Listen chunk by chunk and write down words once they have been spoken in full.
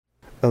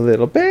A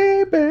little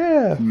baby.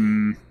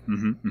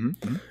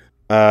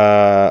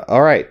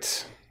 All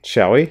right.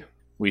 Shall we?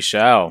 We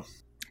shall.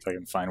 If I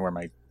can find where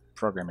my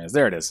program is.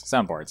 There it is.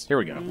 Soundboards. Here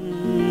we go.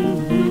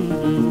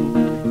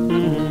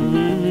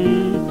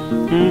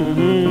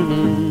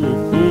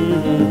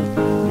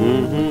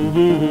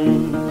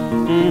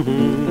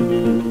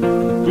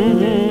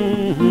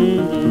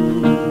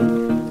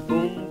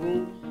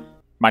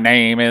 My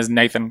name is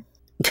Nathan.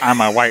 I'm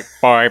a white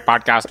boy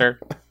podcaster.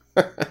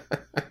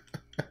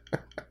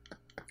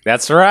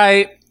 That's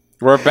right.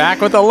 We're back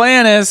with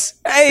Alanis.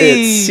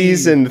 Hey! It's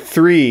season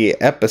 3,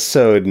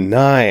 episode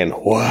 9.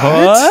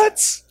 What?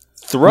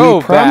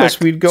 Throwback. We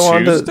promised we'd go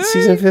on Tuesday? to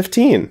season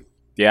 15.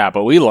 Yeah,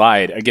 but we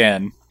lied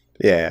again.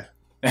 Yeah.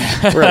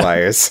 We're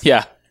liars.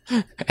 Yeah.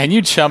 And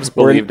you chumps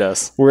believed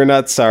us. We're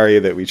not sorry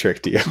that we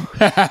tricked you.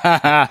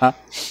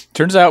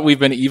 Turns out we've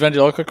been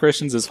evangelical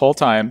Christians this whole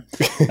time,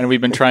 and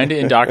we've been trying to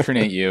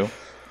indoctrinate you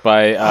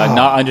by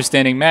not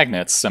understanding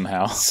magnets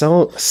somehow.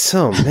 So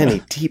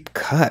many deep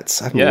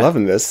cuts. I'm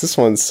loving this. This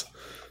one's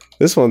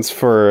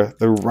for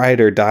the ride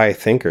or die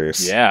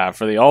thinkers. Yeah,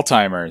 for the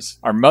Alzheimer's,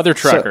 our mother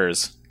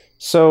truckers.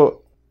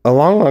 So a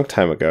long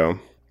time ago,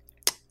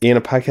 in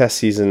a podcast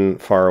season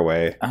far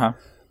away,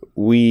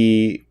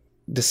 we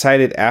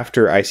decided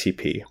after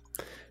ICP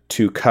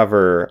to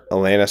cover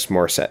Alanis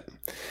Morissette.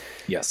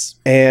 Yes.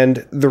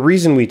 And the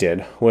reason we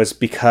did was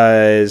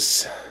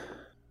because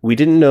we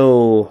didn't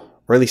know,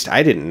 or at least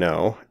I didn't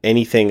know,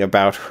 anything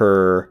about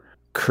her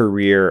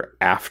career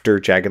after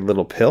Jagged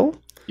Little Pill.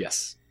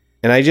 Yes.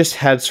 And I just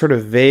had sort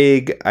of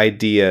vague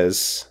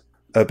ideas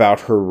about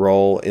her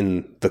role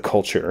in the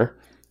culture,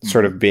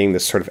 sort of being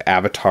this sort of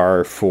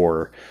avatar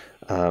for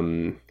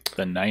the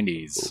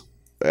 90s.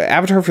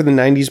 Avatar for the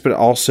 90s, but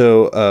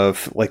also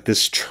of like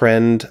this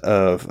trend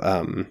of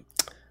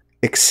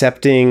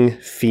accepting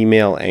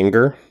female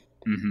anger.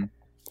 And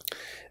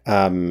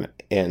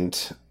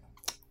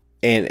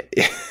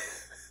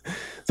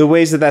the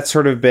ways that that's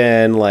sort of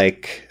been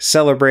like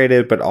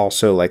celebrated, but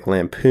also like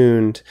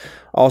lampooned.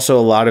 Also,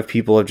 a lot of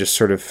people have just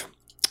sort of,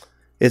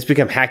 it's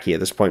become hacky at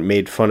this point,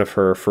 made fun of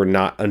her for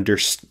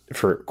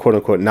for quote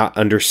unquote not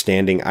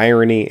understanding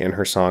irony in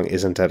her song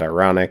 "Isn't That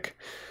Ironic"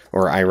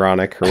 or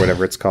 "Ironic" or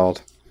whatever it's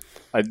called.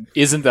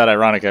 Isn't That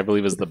Ironic? I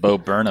believe is the Bo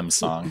Burnham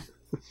song,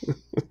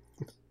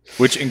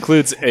 which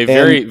includes a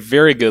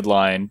very good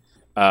line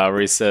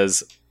where he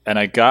says, "And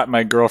I got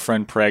my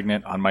girlfriend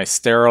pregnant on my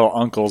sterile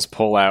uncle's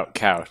pull-out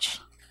couch."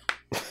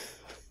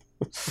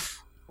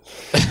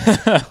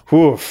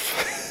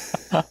 Woof.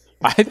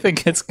 I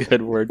think it's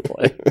good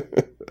wordplay.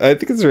 I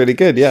think it's really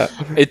good, yeah.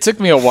 It took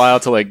me a while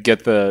to like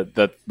get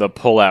the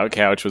pull-out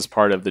couch was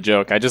part of the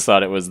joke. I just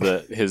thought it was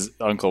his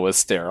uncle was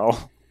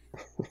sterile.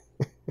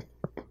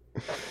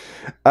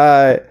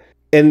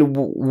 And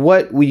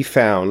what we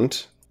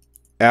found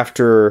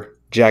after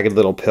Jagged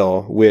Little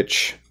Pill,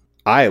 which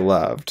I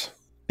loved,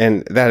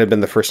 and that had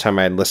been the first time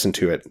I had listened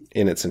to it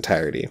in its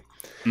entirety.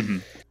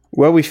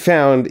 What we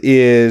found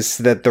is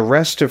that the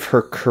rest of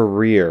her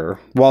career,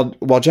 while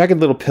Jagged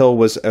Little Pill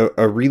was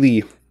a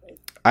really,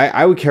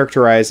 I would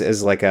characterize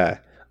as like a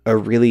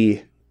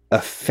really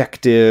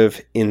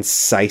effective,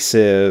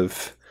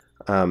 incisive,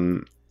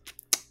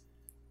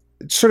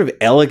 sort of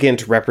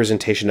elegant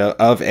representation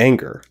of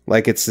anger.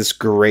 Like it's this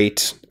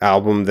great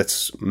album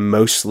that's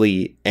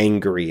mostly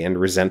angry and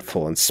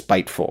resentful and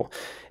spiteful,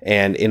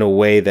 and in a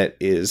way that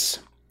is,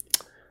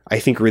 I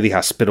think, really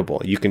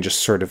hospitable. You can just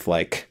sort of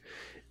like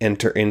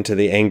enter into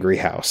the angry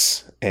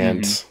house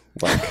and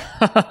like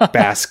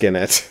bask in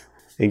it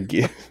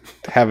and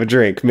have a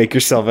drink, make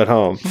yourself at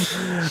home.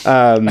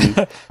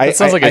 That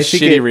sounds like a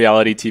shitty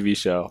reality TV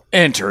show.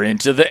 Enter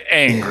into the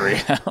angry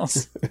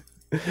house.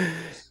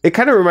 It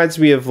kind of reminds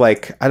me of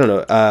like, I don't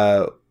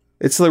know,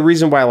 it's the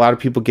reason why a lot of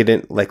people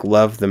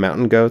love the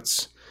Mountain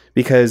Goats,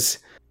 because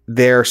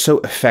they're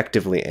so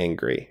effectively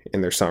angry in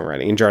their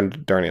songwriting, in John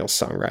Darnielle's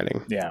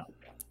songwriting. Yeah.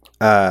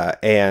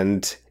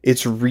 And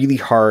it's really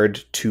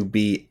hard to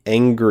be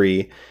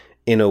angry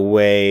in a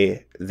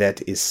way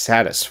that is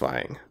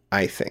satisfying,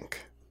 I think.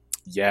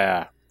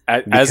 Yeah.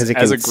 Because it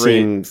can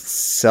seem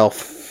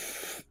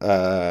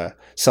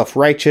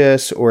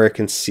self-righteous, or it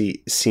can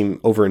seem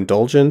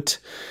overindulgent.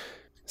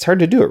 It's hard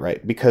to do it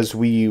right because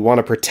we want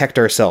to protect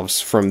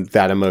ourselves from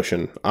that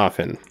emotion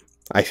often,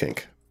 I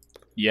think.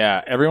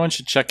 Yeah, everyone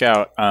should check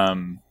out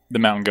the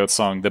Mountain Goat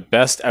song, The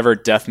Best Ever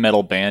Death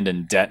Metal Band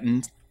in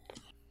Denton,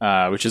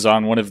 which is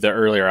on one of the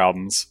earlier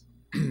albums.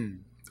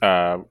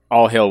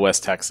 All Hail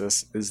West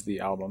Texas is the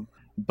album.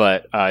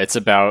 But it's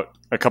about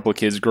a couple of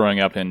kids growing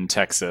up in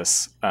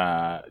Texas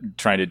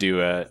trying to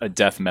do a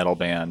death metal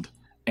band.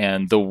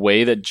 And the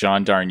way that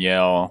John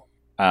Darnielle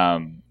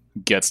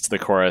gets to the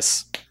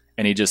chorus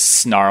and he just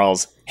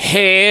snarls,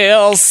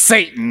 "Hail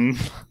Satan!"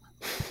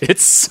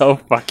 It's so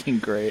fucking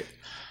great.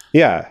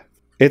 Yeah,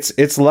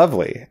 it's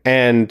lovely.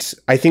 And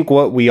I think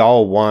what we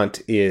all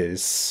want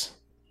is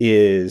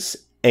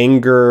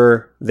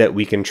anger that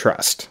we can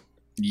trust.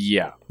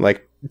 Yeah.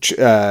 Like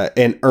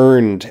an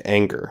earned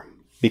anger.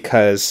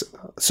 Because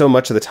so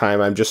much of the time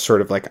I'm just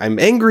sort of like, I'm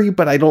angry,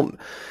 but I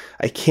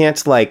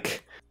can't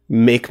like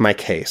make my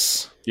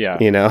case. Yeah.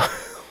 You know,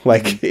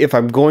 like if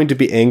I'm going to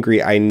be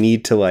angry, I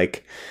need to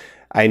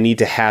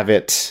have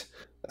it.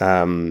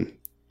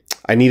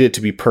 I need it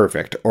to be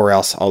perfect, or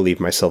else I'll leave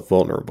myself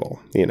vulnerable,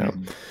 you know?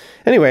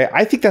 Anyway,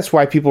 I think that's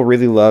why people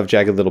really love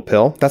Jagged Little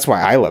Pill. That's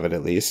why I love it,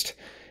 at least.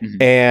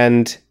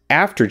 And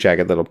after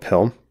Jagged Little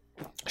Pill,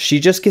 she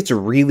just gets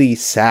really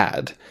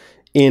sad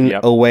in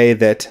a way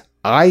that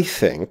I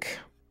think,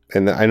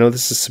 and I know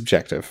this is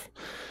subjective,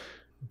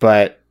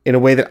 but in a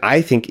way that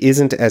I think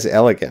isn't as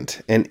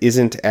elegant and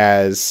isn't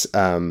as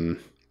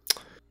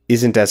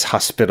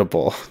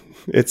hospitable.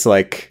 It's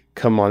like,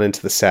 come on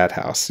into the sad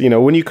house. You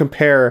know, when you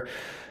compare,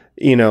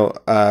 you know,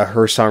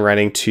 her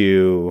songwriting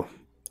to,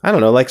 I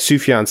don't know, like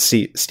Sufjan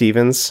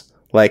Stevens,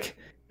 like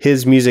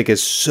his music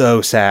is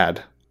so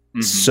sad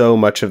so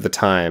much of the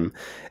time.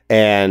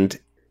 And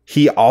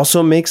he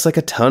also makes like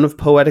a ton of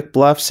poetic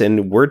bluffs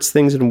and words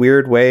things in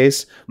weird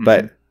ways.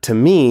 But to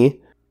me,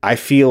 I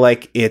feel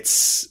like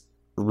it's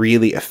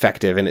really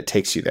effective and it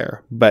takes you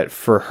there. But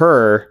for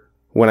her,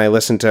 when I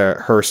listen to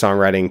her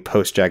songwriting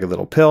post Jagged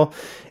Little Pill,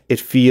 it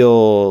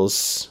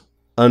feels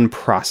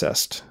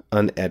unprocessed,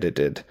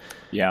 unedited.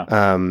 Yeah.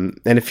 And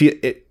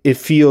it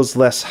feels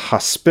less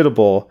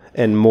hospitable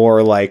and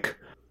more like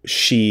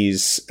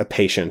she's a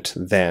patient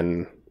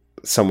than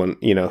someone,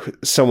 you know,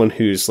 someone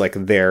who's like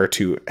there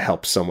to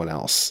help someone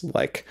else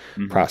like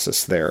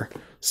process their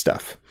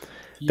stuff.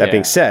 That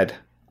being said,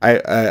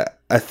 a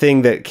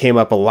thing that came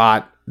up a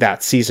lot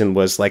that season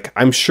was like,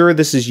 I'm sure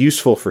this is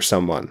useful for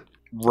someone.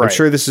 Right. I'm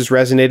sure this is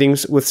resonating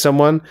with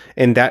someone,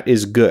 and that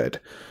is good.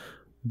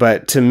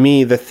 But to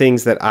me, the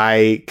things that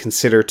I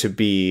consider to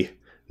be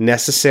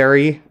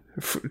necessary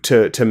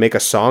to make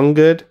a song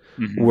good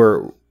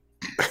were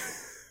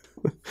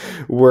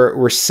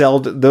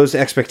seldom, those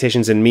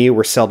expectations in me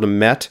were seldom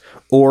met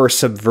or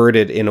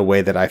subverted in a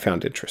way that I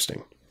found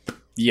interesting.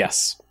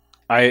 Yes,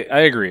 I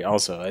agree.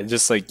 Also, I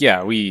just like,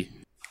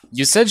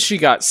 you said she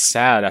got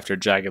sad after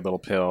Jagged Little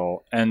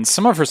Pill, and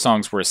some of her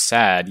songs were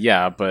sad,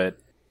 yeah, but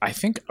I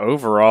think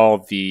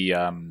overall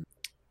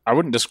I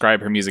wouldn't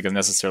describe her music as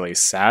necessarily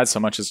sad so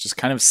much as just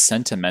kind of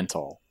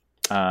sentimental.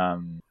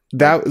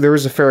 That there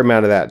was a fair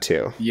amount of that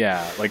too.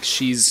 Yeah, like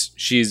she's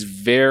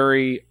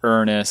very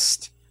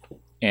earnest,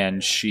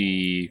 and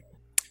she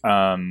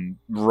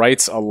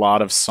writes a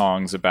lot of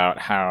songs about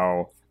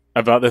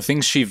the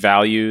things she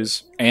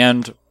values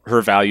and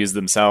her values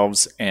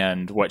themselves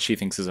and what she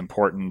thinks is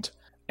important.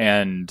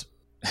 And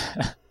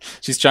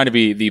she's trying to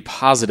be the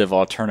positive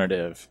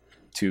alternative,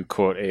 to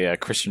quote a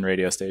Christian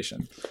radio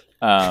station.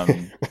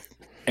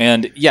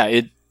 And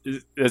yeah,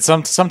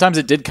 sometimes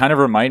it did kind of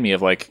remind me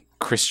of like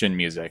Christian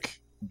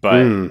music,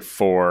 but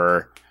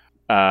for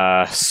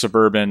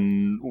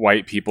suburban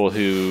white people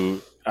who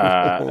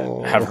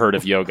have heard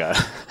of yoga.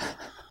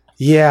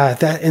 Yeah,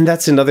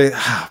 that's another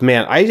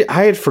man.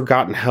 I had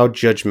forgotten how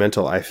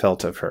judgmental I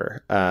felt of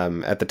her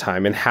at the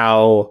time, and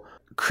how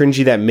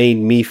cringy that made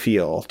me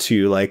feel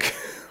to like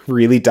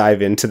really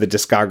dive into the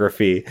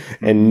discography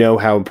and know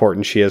how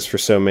important she is for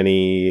so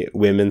many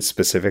women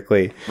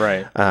specifically,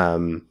 right?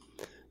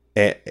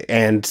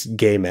 And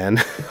gay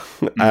men,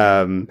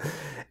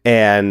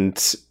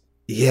 and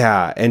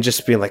yeah, and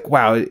just being like,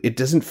 wow, it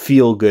doesn't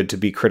feel good to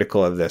be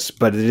critical of this,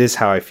 but it is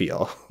how I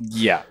feel.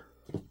 Yeah,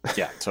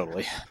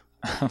 totally.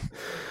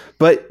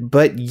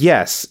 but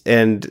yes,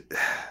 and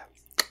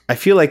I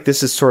feel like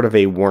this is sort of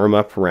a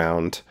warm-up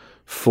round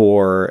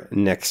for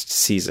next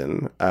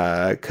season,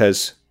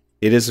 because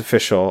it is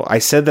official. I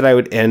said that I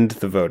would end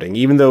the voting,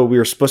 even though we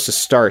were supposed to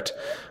start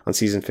on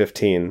season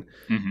 15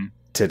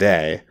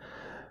 today.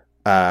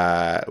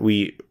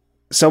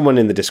 Someone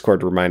in the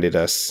Discord reminded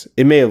us,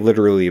 it may have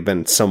literally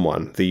been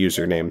someone, the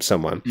username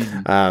someone,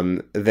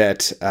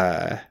 that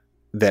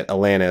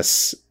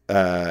Alanis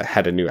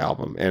had a new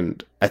album,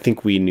 and I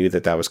think we knew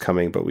that was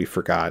coming, but we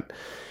forgot.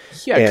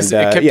 Yeah, because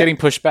it kept getting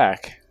pushed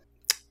back.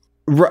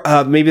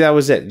 Maybe that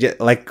was it. Yeah,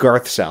 like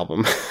Garth's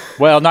album.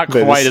 Well, not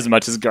quite as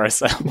much as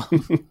Garth's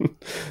album.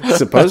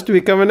 Supposed to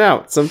be coming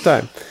out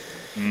sometime.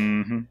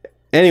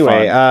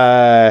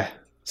 Anyway,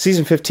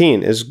 season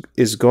 15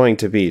 is going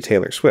to be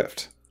Taylor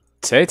Swift.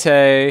 Tay.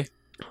 Taylor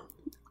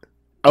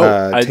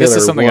this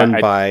is something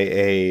won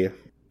by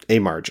a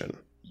margin.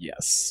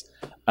 Yes.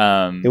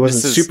 It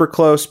wasn't super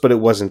close, but it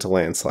wasn't a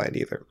landslide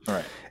either. All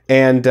right.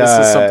 And this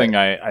is something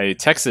I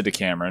texted to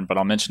Cameron, but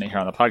I'll mention it here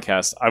on the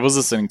podcast. I was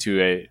listening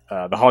to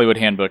the Hollywood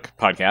Handbook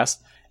podcast,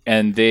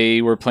 and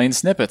they were playing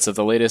snippets of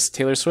the latest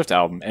Taylor Swift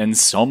album, and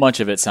so much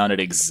of it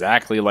sounded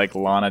exactly like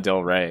Lana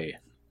Del Rey.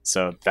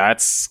 So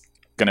that's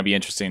going to be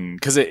interesting,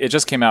 because it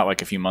just came out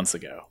like a few months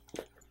ago.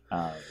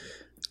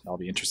 That'll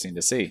be interesting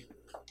to see.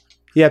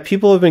 Yeah,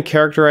 people have been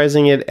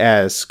characterizing it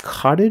as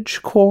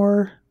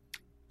cottagecore.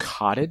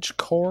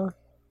 Cottagecore?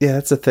 Yeah,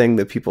 that's a thing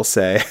that people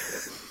say.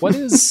 What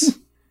does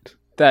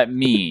that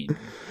mean?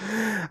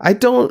 I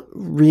don't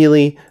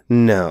really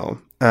know.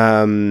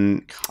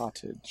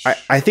 Cottage.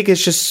 I think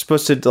it's just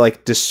supposed to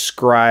like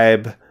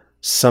describe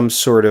some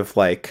sort of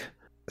like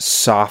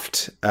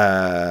soft,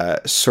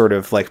 sort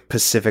of like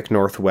Pacific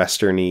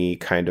Northwestern-y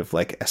kind of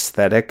like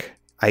aesthetic.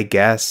 I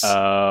guess.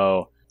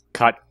 Oh,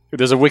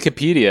 there's a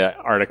Wikipedia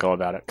article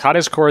about it.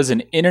 Cottagecore is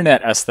an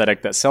internet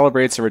aesthetic that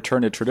celebrates a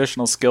return to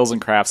traditional skills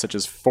and crafts such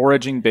as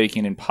foraging,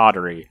 baking, and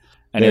pottery,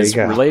 and There is you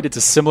go. related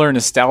to similar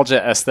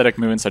nostalgia aesthetic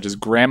movements such as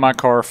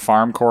grandmacore,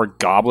 farmcore,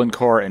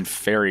 goblincore, and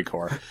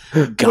fairycore.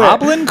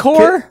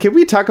 Goblincore? Can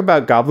we talk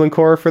about Goblin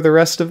Core for the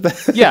rest of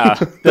the Yeah,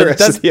 the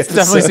rest of the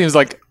definitely episode? seems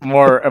like a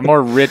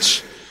more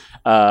rich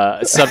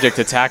subject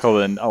to tackle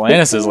than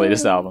Alanis'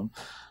 latest album.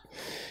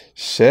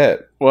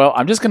 Shit. Well,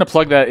 I'm just going to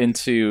plug that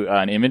into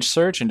an image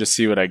search and just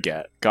see what I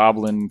get.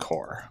 Goblin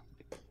core.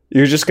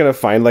 You're just gonna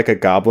find like a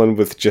goblin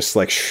with just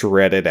like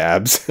shredded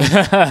abs.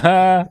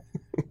 I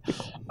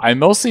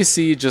mostly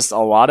see just a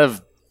lot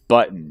of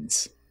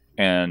buttons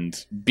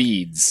and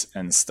beads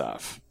and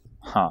stuff.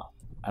 Huh.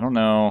 I don't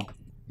know.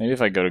 Maybe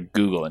if I go to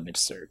Google image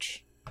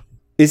search.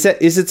 Is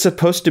it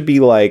supposed to be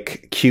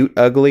like cute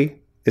ugly?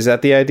 Is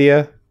that the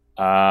idea?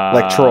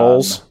 Like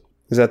trolls?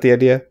 Is that the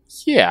idea?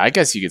 Yeah, I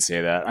guess you could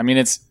say that. I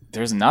mean,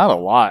 there's not a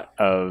lot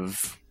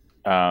of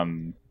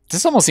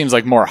this almost seems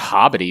like more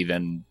hobbity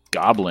than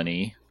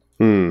goblin-y.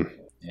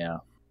 Yeah.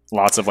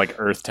 Lots of like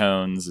earth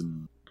tones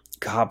and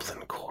Goblin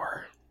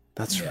Core.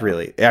 That's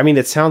really. I mean,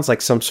 it sounds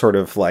like some sort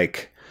of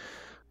like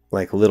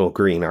little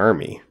green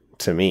army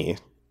to me,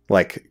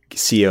 like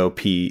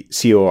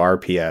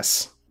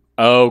CORPS.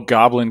 oh,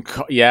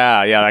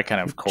 yeah, that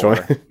kind of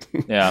core.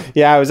 Yeah.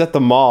 Yeah, I was at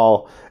the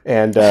mall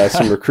and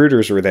some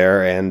recruiters were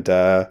there, and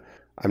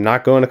I'm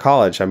not going to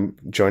college. I'm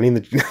joining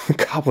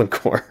the Goblin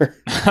Corps.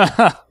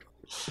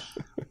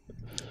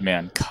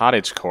 Man,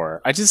 cottagecore.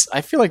 I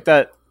feel like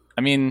that.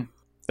 I mean,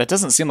 that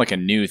doesn't seem like a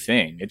new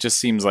thing. It just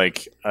seems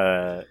like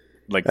A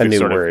the new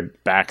sort word.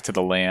 of back to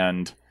the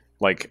land,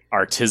 like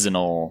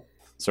artisanal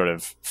sort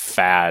of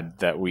fad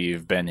that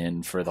we've been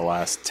in for the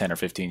last 10 or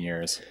 15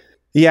 years.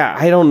 Yeah,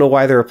 I don't know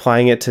why they're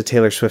applying it to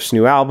Taylor Swift's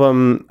new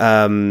album.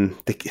 I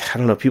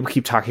don't know. People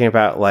keep talking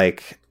about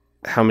like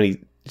how many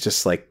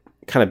just like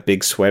kind of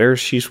big sweaters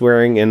she's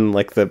wearing in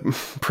like the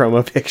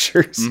promo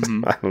pictures.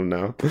 Mhm. I don't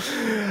know.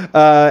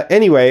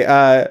 Anyway,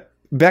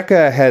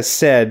 Becca has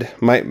said,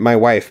 my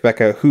wife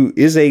Becca, who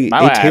is a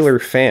Taylor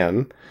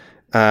fan,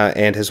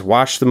 and has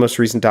watched the most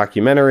recent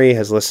documentary,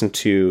 has listened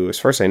to, as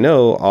far as I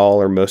know,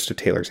 all or most of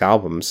Taylor's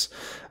albums.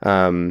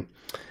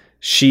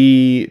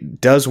 She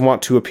does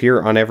want to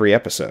appear on every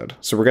episode,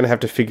 so we're going to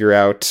have to figure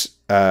out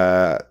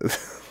our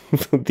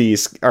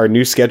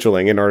new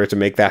scheduling in order to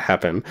make that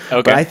happen.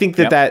 Okay. But I think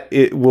that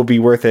it will be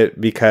worth it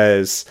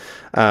because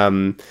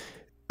I'm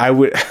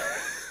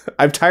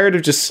tired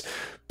of just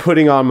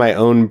putting on my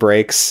own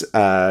brakes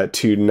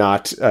to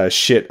not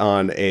shit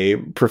on a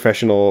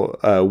professional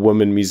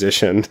woman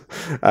musician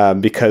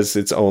because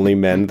it's only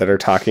men that are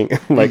talking,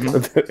 like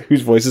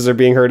whose voices are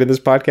being heard in this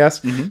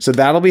podcast. So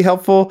that'll be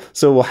helpful.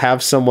 So we'll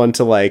have someone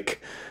to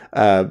like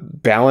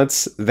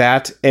balance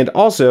that. And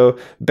also,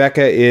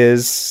 Becca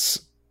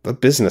is a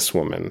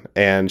businesswoman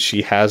and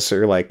she has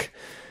her like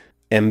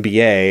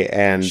MBA,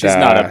 and She's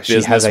not a she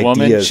has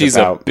businesswoman. ideas She's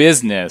about a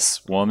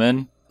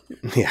businesswoman.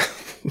 yeah.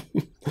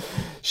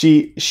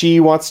 She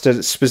wants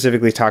to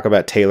specifically talk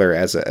about Taylor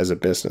as a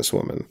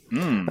businesswoman,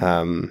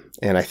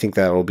 and I think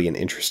that will be an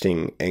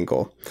interesting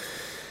angle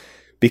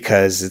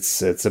because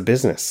it's a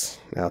business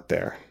out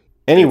there.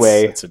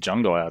 Anyway, It's a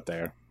jungle out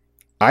there.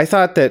 I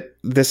thought that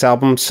this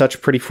album, Such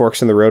Pretty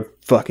Forks in the Road,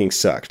 fucking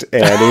sucked,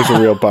 and it was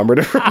a real bummer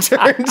to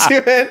return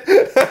to it.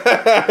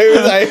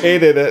 I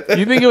hated it.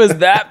 You think it was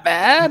that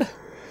bad?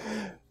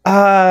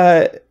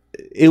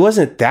 It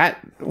wasn't that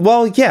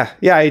well. Yeah,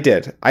 I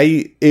did.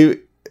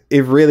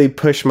 It really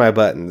pushed my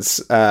buttons.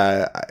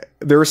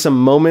 There were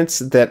some moments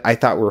that I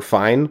thought were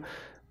fine,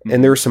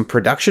 and there were some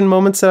production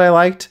moments that I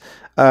liked.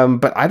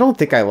 But I don't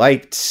think I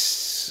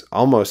liked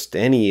almost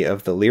any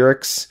of the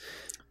lyrics.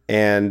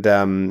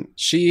 And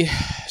She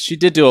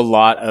did do a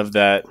lot of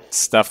that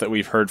stuff that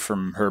we've heard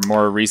from her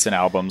more recent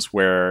albums,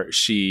 where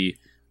she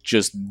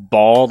just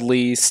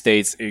baldly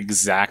states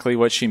exactly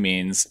what she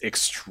means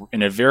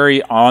in a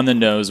very on the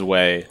nose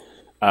way,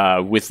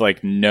 with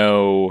like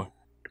no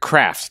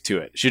craft to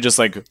it. She just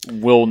like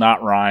will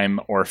not rhyme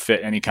or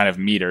fit any kind of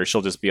meter.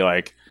 She'll just be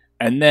like,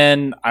 and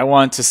then I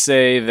want to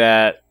say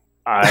that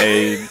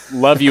I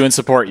love you and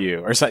support you,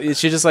 or something.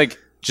 She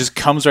just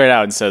comes right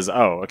out and says,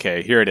 oh,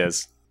 okay, here it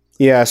is.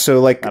 yeah, so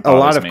like That a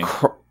lot of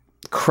bothers me.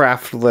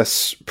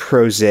 craftless,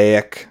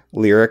 prosaic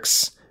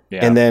lyrics.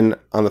 Yeah. And then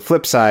on the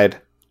flip side,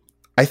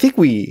 I think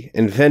we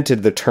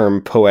invented the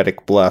term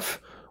poetic bluff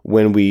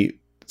when we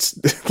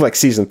like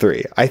season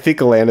 3. I think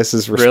Alanis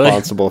is Really?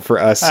 responsible for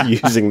us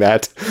using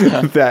that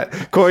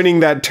coining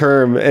that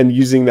term and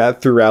using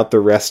that throughout the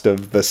rest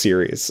of the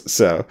series.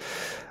 So,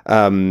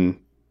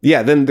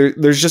 yeah, then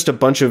there's just a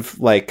bunch of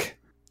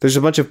there's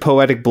a bunch of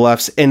poetic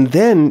bluffs and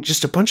then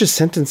just a bunch of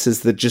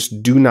sentences that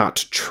just do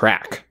not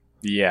track.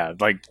 Yeah,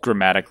 like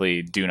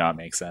grammatically do not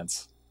make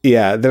sense.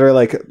 Yeah, that are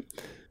like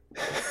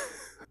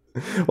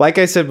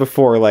I said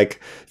before,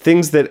 like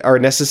things that are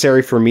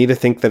necessary for me to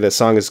think that a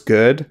song is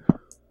good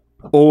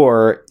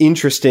or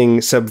interesting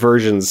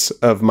subversions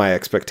of my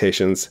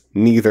expectations.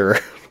 Neither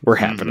were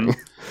happening.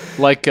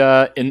 Like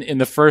in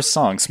the first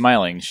song,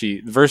 Smiling,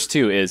 verse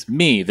 2 is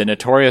me, the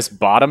notorious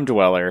bottom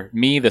dweller,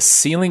 me, the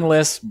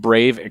ceilingless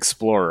brave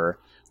explorer,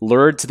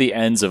 lured to the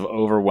ends of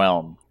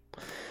overwhelm.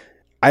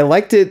 I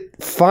liked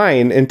it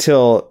fine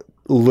until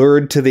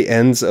lured to the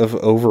ends of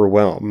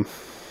overwhelm.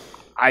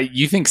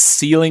 You think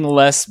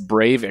ceilingless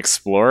brave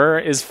explorer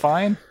is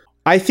fine?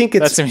 I think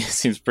it's... That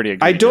seems pretty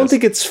egregious. I don't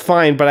think it's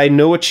fine, but I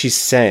know what she's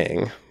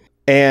saying.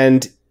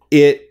 And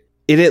it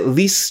at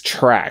least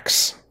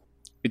tracks.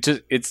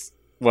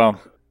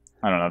 Well,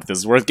 I don't know if this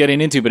is worth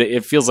getting into, but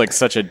it feels like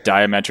such a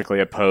diametrically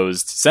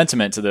opposed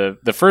sentiment to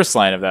the first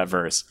line of that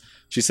verse.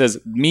 She says,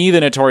 me,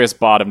 the notorious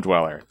bottom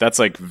dweller. That's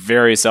like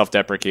very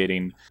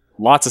self-deprecating,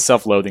 lots of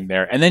self-loathing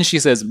there. And then she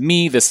says,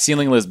 me, the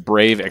ceilingless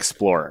brave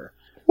explorer.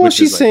 Well,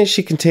 she's saying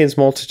she contains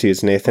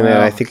multitudes, Nathan, and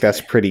I think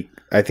that's pretty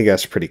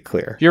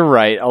clear. You're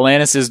right.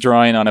 Alanis is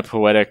drawing on a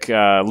poetic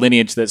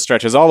lineage that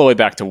stretches all the way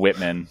back to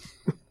Whitman.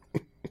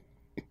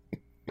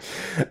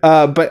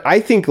 But I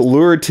think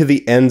lured to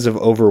the ends of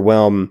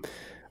overwhelm,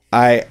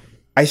 I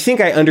think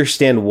I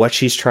understand what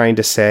she's trying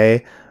to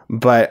say,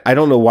 but I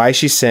don't know why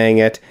she's saying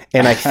it,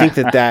 and I think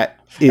that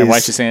is... And why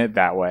she's saying it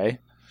that way?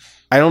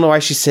 I don't know why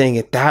she's saying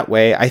it that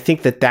way. I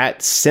think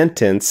that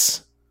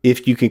sentence,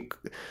 if you can...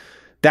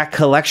 That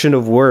collection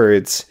of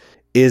words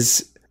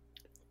is...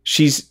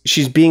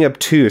 She's being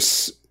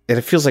obtuse, and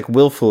it feels like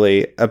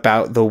willfully,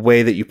 about the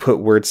way that you put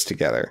words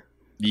together.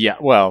 Yeah,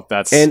 well,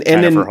 that's kind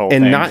of her whole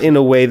thing. And not in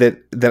a way that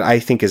I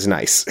think is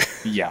nice.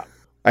 Yeah.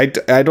 I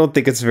don't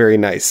think it's very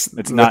nice.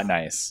 It's not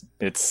nice.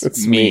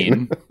 It's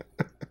mean.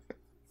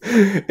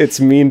 It's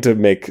mean to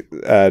make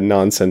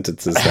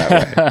non-sentences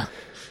that way.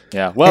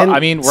 Yeah. Well, I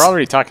mean, we're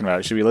already talking about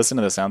it. Should we listen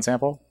to the sound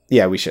sample?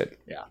 Yeah, we should.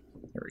 Yeah.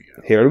 Here we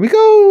go. Here we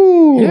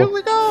go. Here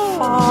we go.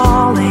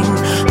 Falling,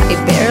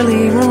 I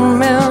barely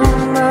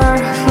remember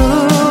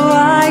who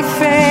I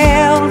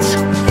failed.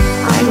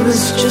 I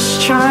was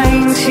just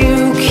trying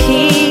to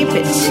keep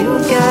it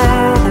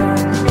together.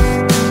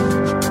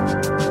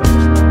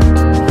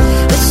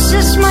 This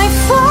is my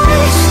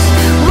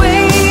first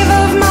wave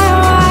of my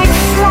white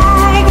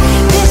flag.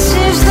 This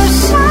is the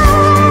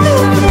sound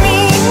of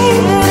me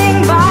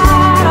hitting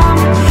bottom.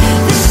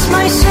 This is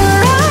my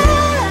surrender.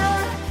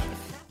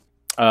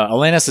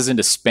 Alanis is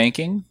into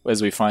spanking,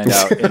 as we find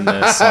out in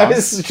the song. I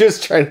was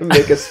just trying to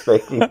make a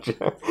spanking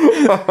joke.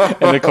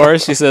 In the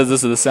chorus, she says,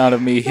 this is the sound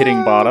of me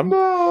hitting bottom.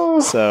 No.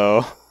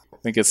 So I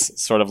think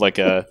it's sort of like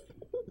a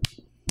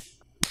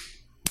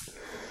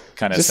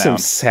kind of just sound.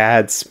 some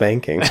sad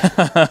spanking.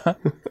 I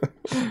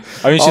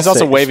mean, she's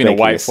also waving a spanking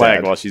white is flag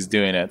sad. while she's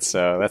doing it,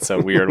 so that's a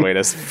weird way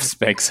to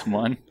spank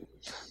someone.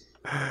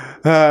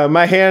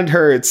 My hand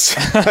hurts.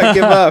 I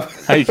give up.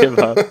 I give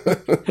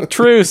up.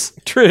 Truce.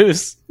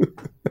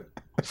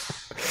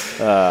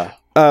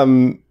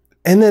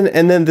 And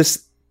then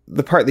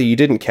the part that you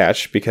didn't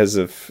catch because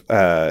of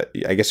I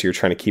guess you're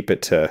trying to keep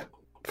it to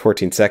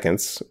 14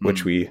 seconds,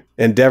 which we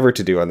endeavor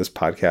to do on this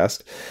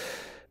podcast.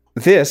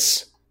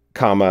 This,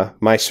 comma,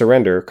 my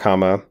surrender,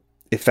 comma,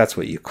 if that's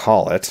what you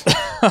call it.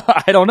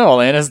 I don't know,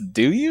 Alanis.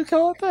 Do you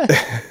call it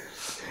that?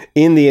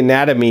 In the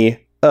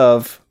anatomy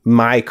of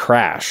my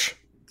crash.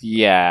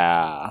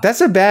 Yeah.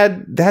 That's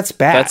bad.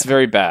 That's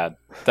very bad.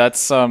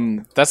 That's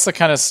the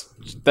kind of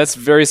that's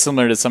very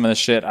similar to some of the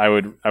shit I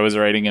was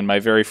writing in my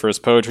very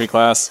first poetry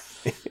class.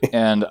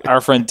 And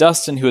our friend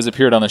Dustin, who has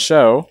appeared on the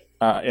show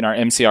in our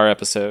MCR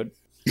episode,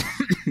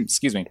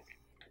 excuse me,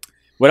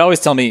 would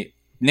always tell me,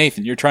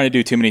 Nathan, you're trying to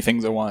do too many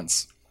things at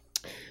once.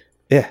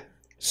 Yeah.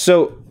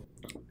 So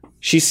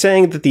she's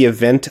saying that the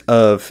event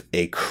of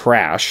a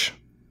crash,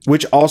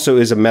 which also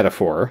is a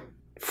metaphor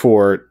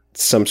for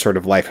some sort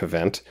of life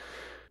event.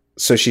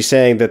 So she's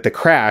saying that the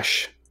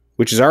crash,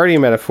 which is already a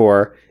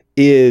metaphor,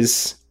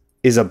 is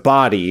a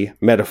body,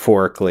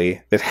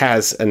 metaphorically, that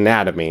has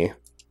anatomy,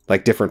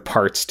 like different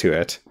parts to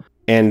it.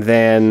 And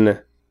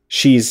then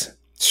she's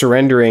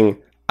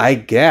surrendering, I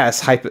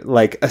guess,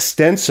 like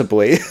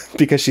ostensibly,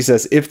 because she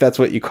says, if that's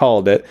what you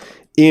called it,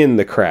 in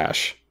the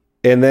crash.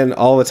 And then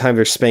all the time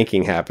there's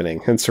spanking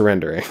happening and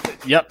surrendering.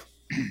 Yep.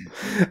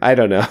 I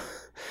don't know.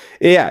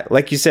 Yeah,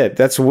 like you said,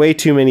 that's way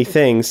too many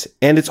things.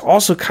 And it's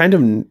also kind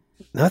of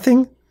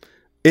nothing.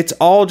 It's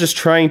all just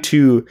trying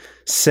to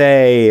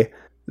say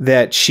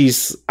that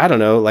she's, I don't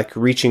know, like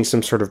reaching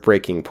some sort of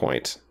breaking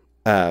point.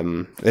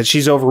 That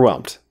she's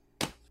overwhelmed.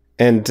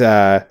 And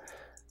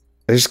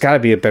there's got to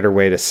be a better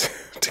way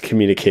to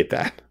communicate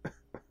that.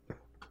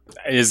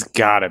 It's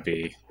gotta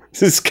be.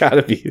 It's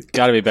gotta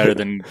be better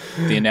than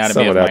the anatomy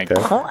Someone of out my there.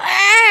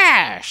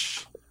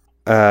 crash.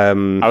 I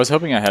was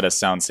hoping I had a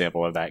sound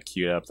sample of that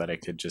queued up that I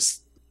could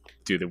just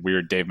do the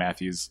weird Dave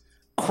Matthews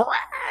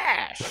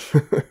crash.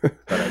 But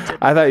I didn't.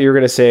 I thought you were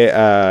going to say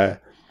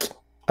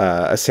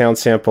a sound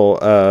sample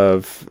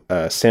of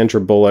Sandra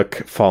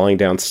Bullock falling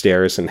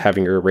downstairs and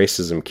having her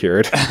racism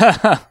cured.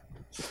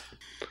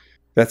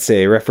 That's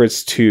a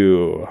reference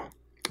to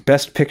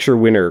Best Picture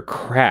winner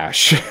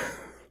Crash,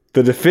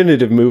 the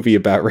definitive movie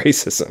about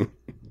racism.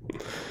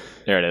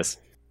 There it is.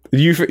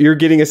 You're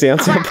getting a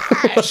sound sample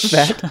of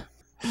that?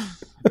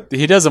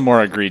 He does a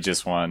more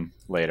egregious one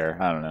later.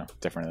 I don't know,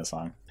 different in the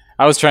song.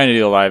 I was trying to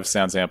do a live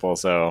sound sample,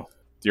 so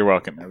you're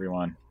welcome,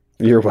 everyone.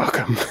 You're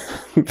welcome.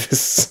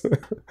 This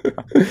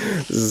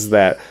is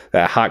that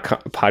hot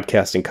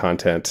podcasting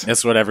content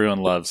That's what everyone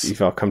loves.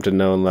 you've all come to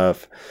know and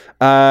love.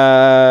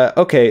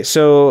 Okay,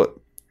 so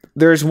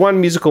there's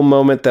one musical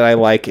moment that I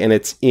like, and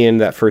it's in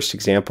that first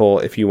example.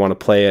 If you want to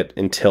play it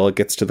until it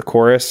gets to the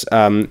chorus,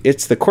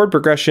 it's the chord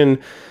progression.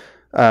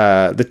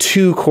 The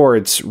two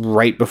chords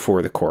right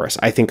before the chorus,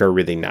 I think, are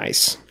really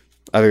nice.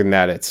 Other than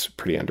that, it's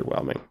pretty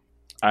underwhelming.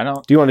 I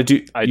don't. Do you want to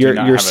do I do your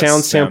not your have a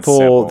sound sound sample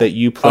sample. that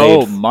you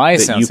played? Oh, my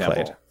that sound you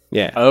sample. played.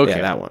 Yeah. Okay,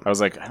 Yeah, that one. I was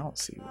like, I don't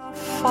see.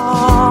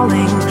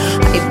 Falling,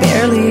 I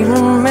barely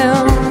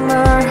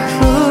remember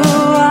who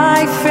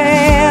I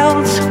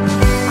failed.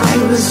 I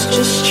was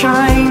just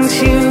trying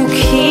to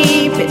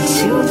keep it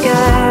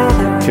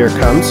together. Here it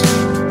comes.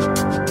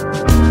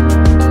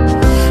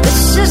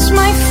 This is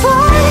my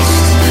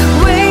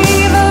first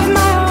wave of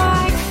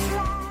my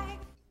life.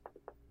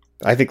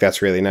 I think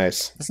that's really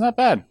nice. It's not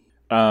bad.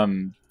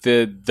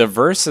 The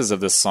verses of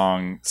this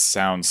song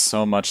sound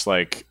so much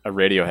like a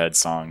Radiohead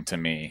song to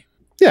me.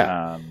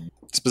 Yeah.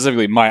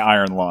 Specifically, My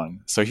Iron Lung.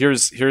 So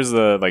here's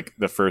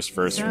the first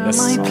verse from this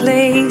My song.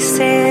 place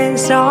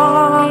is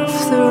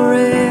off the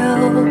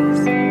rails,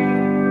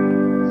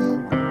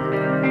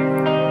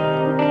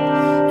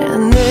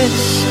 and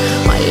this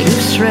my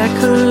loose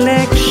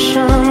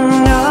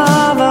recollection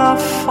of a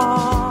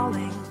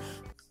falling.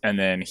 And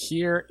then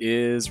here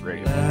is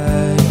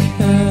Radiohead.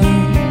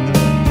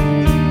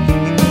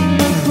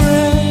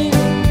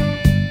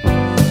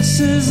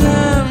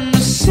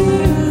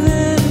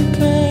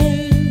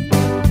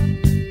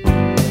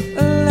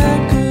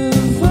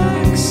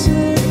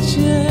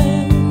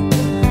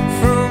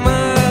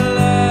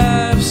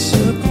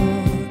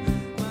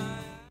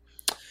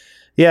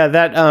 Yeah,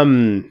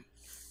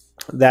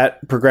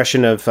 that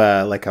progression of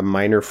like a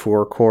minor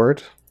 4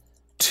 chord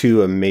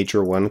to a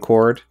major 1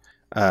 chord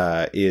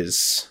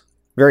is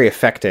very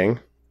affecting,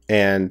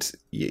 and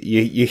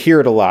you hear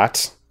it a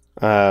lot.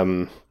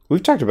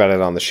 We've talked about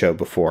it on the show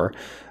before.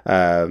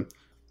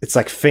 It's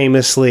like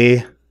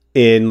famously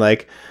in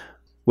like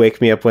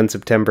 "Wake Me Up When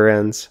September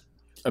Ends."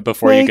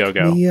 Before you go.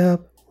 Wake me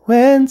up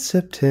when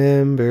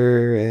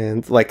September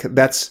ends. Like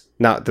that's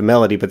not the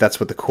melody, but that's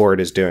what the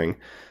chord is doing.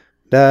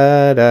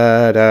 Da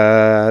da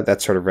da.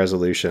 That sort of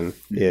resolution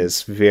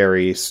is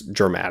very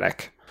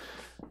dramatic.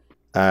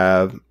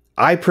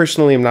 I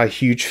personally am not a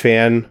huge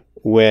fan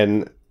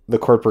when the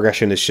chord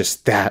progression is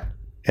just that,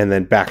 and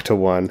then back to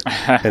 1,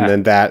 and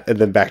then that, and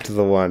then back to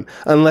the 1.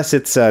 Unless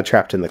it's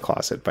 "Trapped in the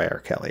Closet" by R.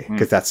 Kelly,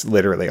 because that's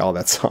literally all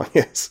that song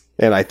is,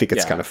 and I think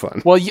it's Yeah. kind of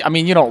fun. Well, I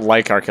mean, you don't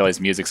like R. Kelly's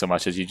music so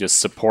much as you just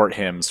support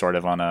him, sort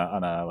of on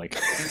a like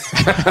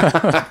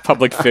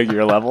public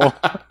figure level.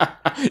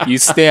 You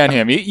stan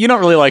him. You don't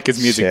really like his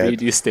music, Shit. but you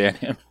do stan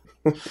him.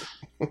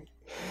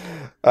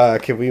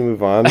 Can we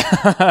move on,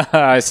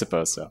 I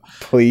suppose so.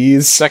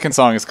 please? Second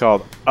song is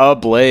called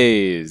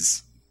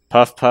 "Ablaze."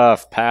 Puff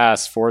Puff,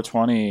 Pass,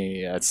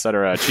 420,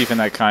 etc. Chief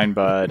and That Kind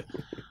Bud.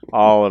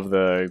 All of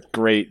the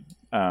great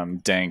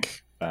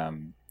dank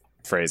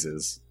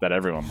phrases that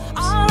everyone loves.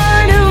 All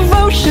our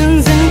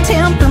devotions and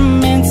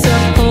temperaments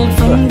are pulled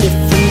from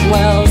different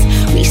wells.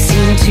 We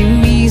seem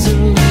to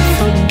easily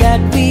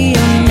forget we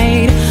are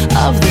made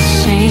of the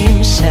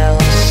same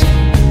cells.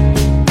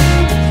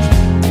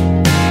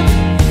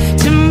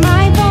 To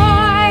my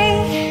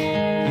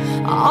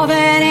boy, all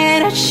that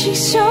energy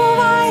so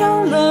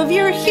vital, love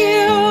your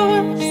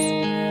hues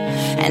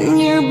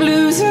and your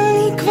blues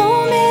in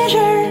equal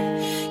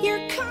measure. Your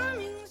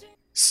comings.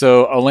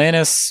 So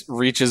Alanis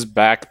reaches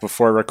back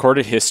before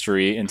recorded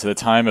history into the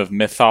time of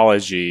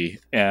mythology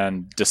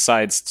and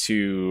decides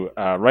to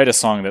write a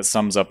song that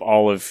sums up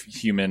all of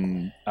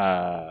human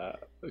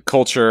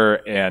culture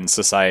and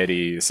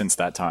society since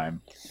that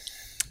time,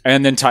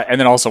 and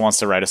then also wants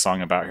to write a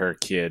song about her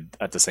kid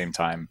at the same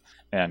time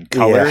and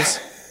colors.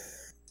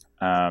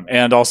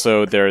 And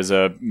also there's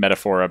a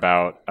metaphor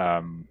about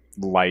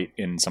light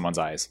in someone's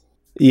eyes.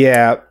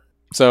 Yeah,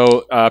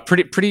 So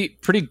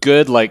pretty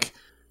good, like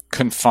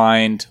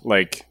confined,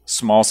 like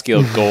small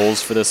scale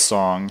goals for this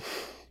song,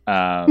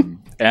 and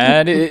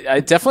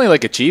it definitely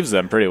like achieves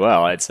them pretty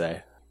well, I'd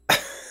say.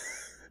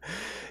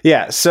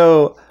 yeah.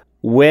 So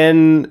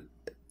when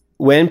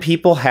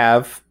people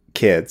have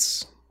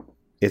kids,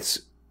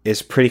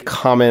 it's pretty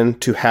common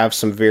to have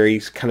some very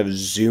kind of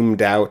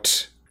zoomed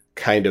out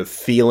kind of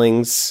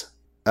feelings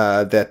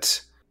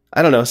that,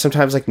 I don't know,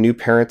 sometimes like new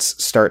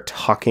parents start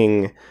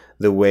talking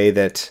the way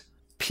that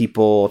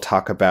people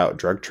talk about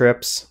drug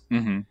trips,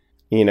 Mm-hmm.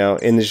 you know,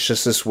 and it's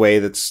just this way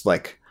that's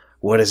like,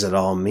 what does it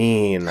all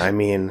mean? I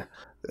mean,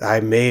 I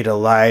made a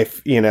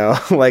life, you know,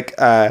 like,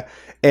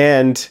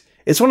 and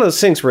it's one of those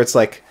things where it's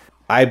like,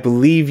 I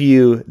believe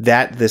you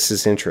that this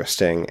is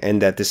interesting and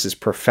that this is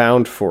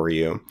profound for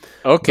you.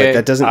 Okay, But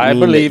that doesn't I mean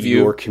believe that you.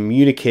 you're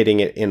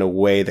communicating it in a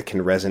way that can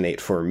resonate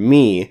for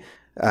me,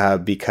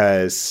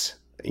 because,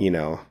 you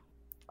know,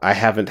 I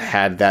haven't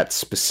had that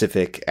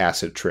specific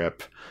acid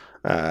trip.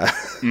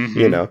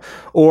 You know,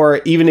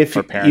 or even if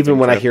Or parenting even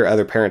when I trip. hear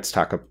other parents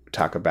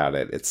talk about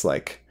it, it's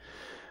like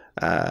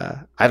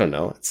I don't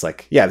know. It's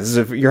like, yeah,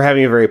 you're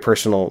having a very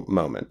personal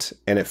moment,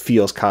 and it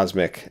feels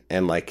cosmic,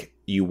 and like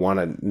you want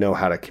to know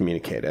how to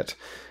communicate it.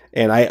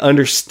 And I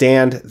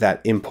understand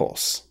that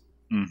impulse.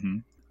 Mm-hmm.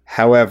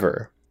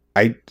 However,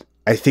 I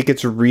think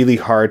it's really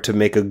hard to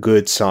make a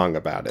good song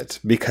about it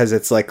because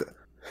it's like,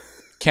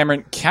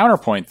 Cameron,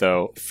 counterpoint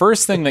though,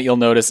 first thing that you'll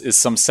notice is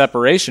some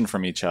separation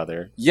from each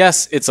other.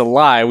 Yes, it's a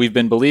lie we've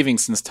been believing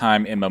since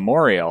time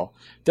immemorial.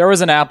 There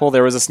was an apple,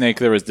 there was a snake,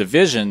 there was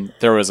division,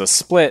 there was a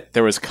split,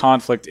 there was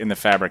conflict in the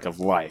fabric of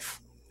life.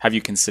 Have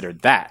you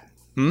considered that?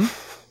 this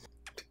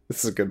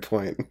is a good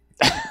point.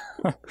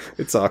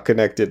 It's all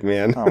connected,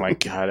 man. Oh my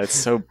god, it's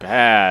so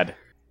bad.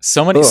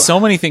 So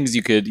many things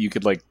you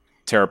could like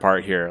tear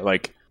apart here.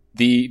 Like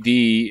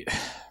the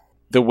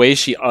way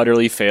she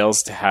utterly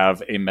fails to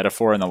have a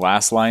metaphor in the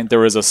last line. There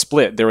was a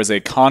split, there was a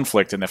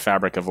conflict in the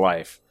fabric of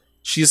life.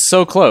 She's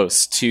so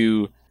close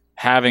to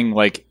having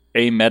like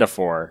a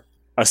metaphor,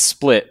 a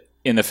split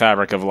in the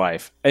fabric of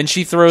life. And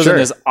she throws in Sure.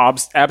 this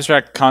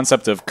abstract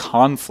concept of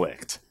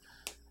conflict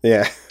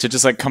Yeah. to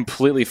just like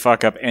completely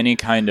fuck up any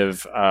kind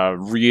of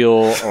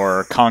real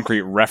or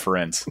concrete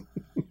reference.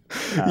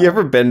 You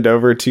ever bend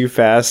over too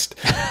fast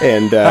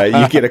and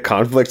you get a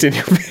conflict in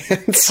your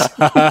pants?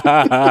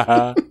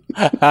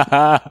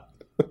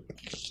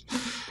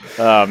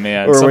 Oh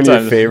man. Or when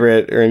Sometimes-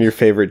 in your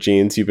favorite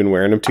jeans, you've been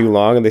wearing them too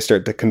long and they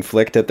start to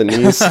conflict at the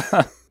knees.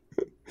 I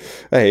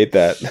hate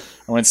that.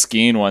 I went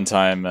skiing one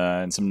time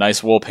in some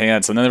nice wool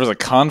pants, and then there was a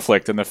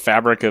conflict in the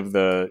fabric of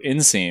the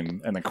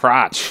inseam and the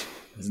crotch.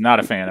 I was not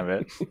a fan of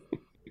it.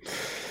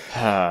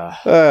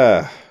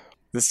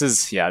 This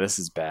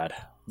is bad.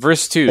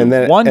 Verse 2. And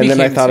then one I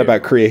became thought two.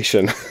 about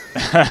creation.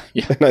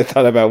 Yeah. And I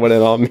thought about what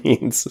it all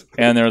means.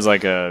 And there was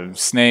like a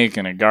snake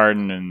and a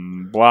garden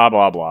and blah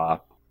blah blah.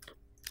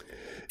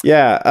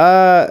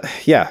 Yeah.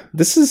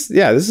 This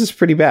is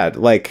pretty bad.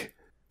 Like,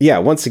 yeah,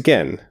 once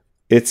again,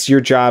 it's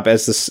your job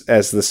as the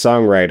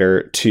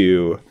songwriter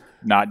to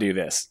Not do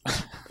this.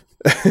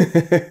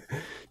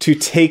 to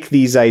take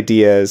these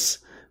ideas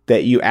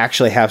that you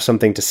actually have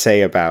something to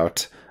say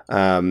about,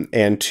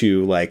 and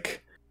to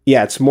like,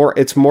 yeah, it's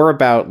more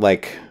about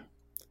like,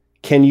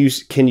 can you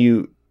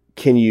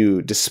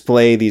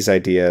display these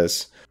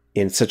ideas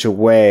in such a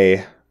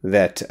way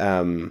that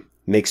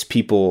makes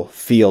people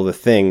feel the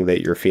thing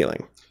that you're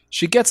feeling.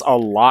 She gets a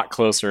lot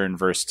closer in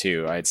verse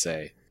 2, I'd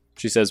say.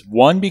 She says,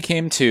 one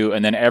became two,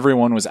 and then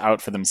everyone was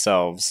out for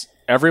themselves.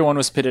 Everyone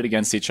was pitted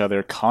against each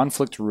other.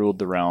 Conflict ruled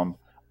the realm.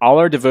 All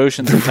our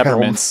devotions and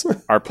temperaments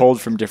are pulled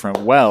from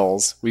different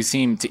wells. We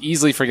seem to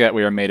easily forget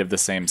we are made of the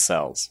same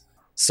cells.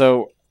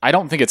 So I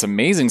don't think it's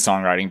amazing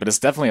songwriting, but it's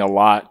definitely a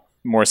lot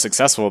more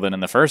successful than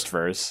in the first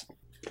verse.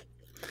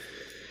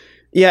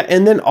 Yeah,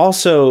 and then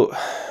also,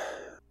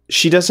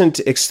 she doesn't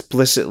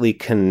explicitly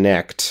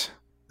connect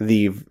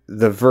the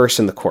verse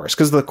and the chorus,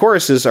 because the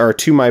choruses are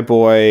 "To my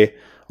boy,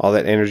 all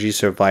that energy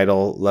so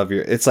vital, love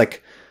your." It's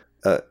like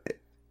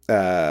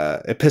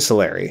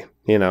epistolary,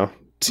 you know,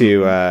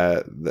 to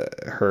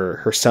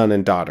her son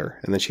and daughter,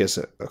 and then she has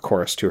a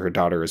chorus to her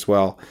daughter as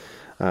well.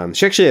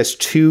 She actually has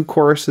two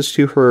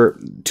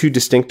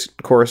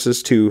distinct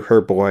choruses to her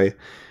boy,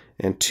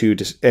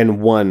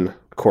 and one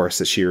chorus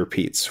that she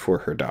repeats for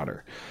her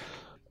daughter.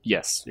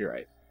 Yes, you're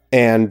right.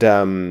 And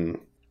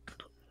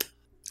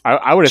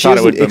I would have She thought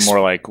it would doesn't have been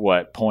more like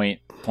what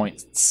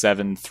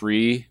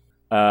 0.73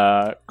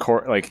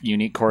 like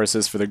unique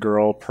choruses for the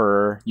girl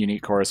per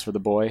unique chorus for the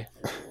boy.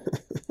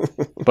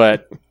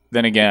 But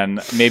then again,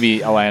 maybe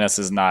Alanis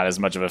is not as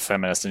much of a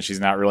feminist, and she's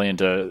not really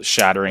into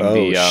shattering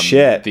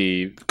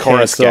the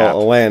chorus cancel gap,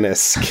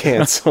 Alanis.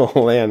 Cancel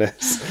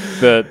Alanis.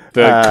 the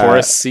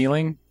chorus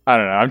ceiling. I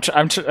don't know.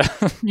 I'm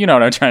you know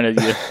what I'm trying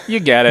to. You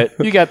get it.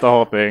 You get the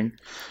whole thing.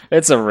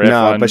 It's a riff.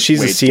 No, on but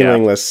she's a weight gap.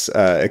 ceilingless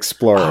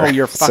explorer. Oh,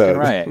 you're fucking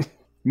right.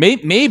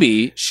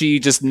 Maybe she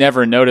just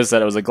never noticed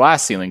that it was a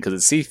glass ceiling because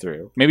it's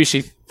see-through. Maybe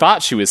she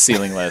thought she was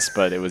ceilingless,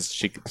 but it was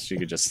she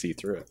could just see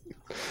through it.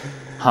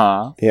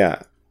 Huh?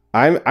 Yeah.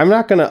 I'm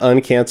not going to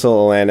uncancel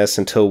Alanis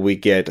until we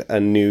get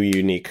a new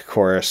unique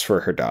chorus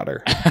for her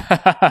daughter.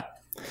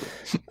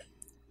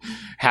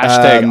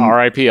 Hashtag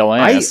R.I.P.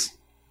 Alanis.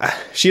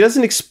 She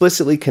doesn't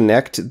explicitly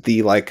connect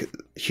the like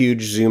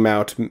huge zoom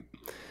out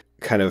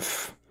kind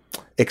of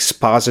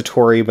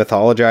expository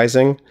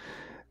mythologizing.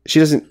 She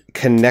doesn't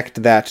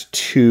connect that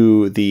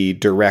to the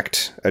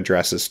direct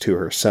addresses to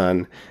her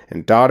son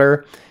and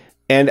daughter.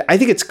 And I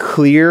think it's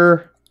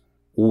clear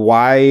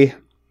why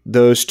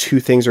those two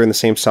things are in the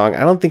same song.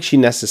 I don't think she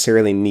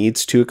necessarily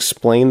needs to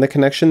explain the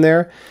connection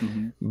there,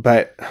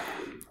 but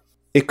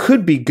it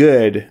could be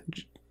good,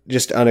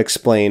 just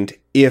unexplained,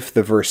 if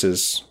the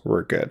verses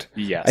were good.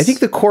 Yes. I think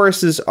the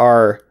choruses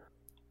are,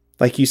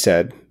 like you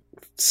said,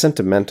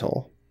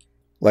 sentimental.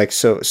 Like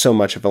so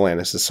much of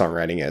Alanis'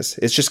 songwriting is.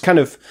 It's just kind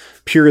of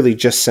purely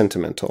just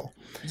sentimental.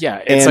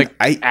 Yeah, it's And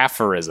like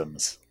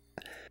aphorisms.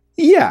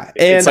 Yeah,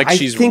 and It's like I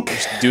she's think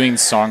doing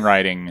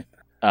songwriting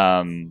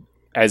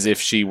as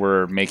if she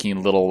were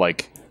making little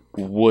like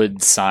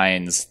wood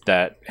signs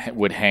that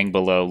would hang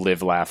below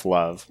 "Live, Laugh,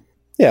 Love."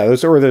 Yeah,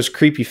 those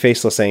creepy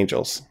faceless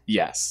angels.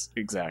 Yes,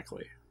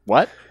 exactly.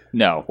 What?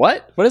 No.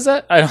 What? What is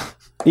that? I don't.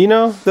 You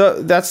know,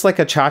 that's like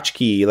a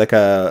tchotchke, like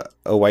a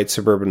white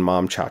suburban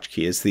mom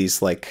tchotchke. Is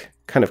these like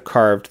kind of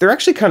carved? They're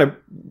actually kind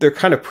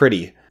of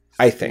pretty,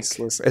 I think,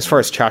 as far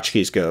as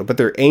tchotchkes go. But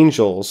they're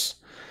angels,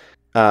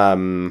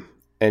 and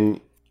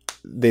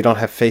they don't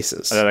have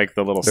faces. Are they like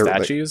the little They're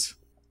statues?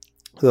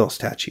 Like little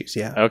statues,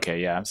 yeah.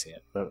 Okay, yeah, I'm seeing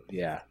it. But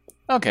yeah.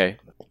 Okay.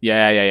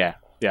 Yeah.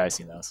 Yeah, I've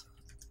seen those.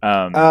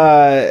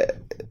 I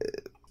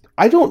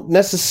don't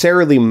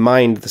necessarily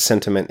mind the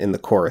sentiment in the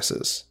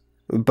choruses,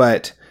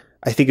 but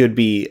I think it would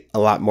be a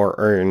lot more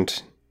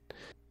earned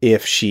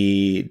if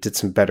she did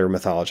some better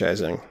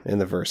mythologizing in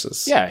the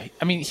verses. Yeah,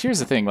 I mean, here's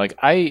the thing. Like,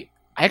 I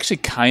actually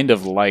kind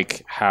of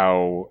like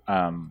how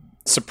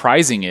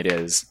surprising it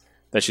is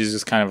that she's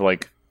just kind of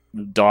like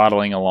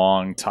dawdling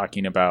along,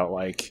 talking about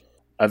like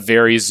a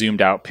very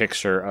zoomed out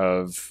picture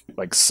of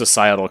like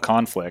societal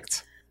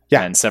conflict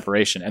and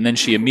separation, and then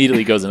she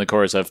immediately goes in the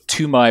chorus of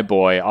 "To my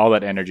boy, all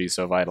that energy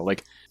so vital."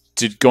 Like,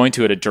 going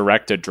to it a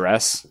direct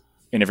address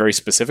in a very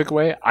specific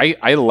way.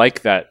 I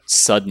like that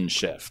sudden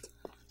shift.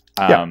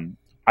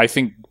 I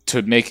think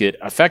to make it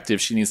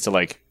effective, she needs to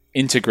like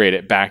integrate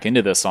it back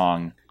into the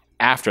song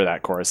after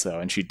that chorus, though,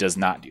 and she does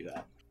not do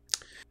that.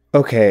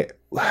 Okay,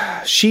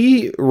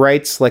 she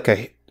writes like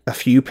a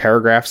few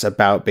paragraphs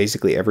about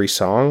basically every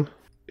song.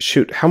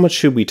 Shoot, how much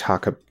should we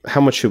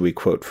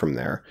quote from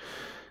there?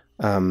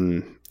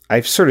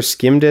 I've sort of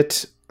skimmed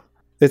it.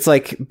 It's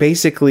like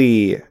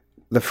basically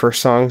the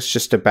first song's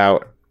just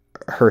about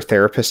her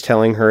therapist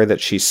telling her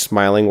that she's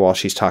smiling while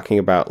she's talking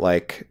about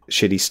like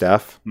shitty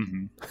stuff.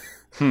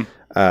 Mm-hmm.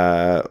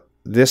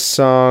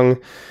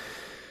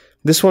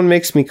 This one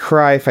makes me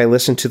cry if I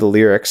listen to the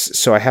lyrics,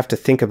 so I have to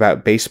think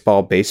about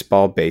baseball,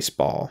 baseball,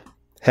 baseball.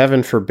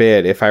 Heaven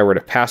forbid, if I were to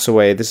pass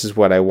away, this is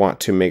what I want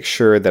to make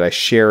sure that I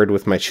shared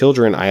with my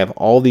children. I have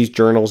all these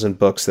journals and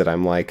books that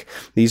I'm like,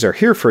 these are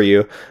here for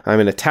you. I'm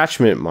an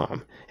attachment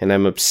mom, and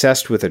I'm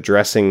obsessed with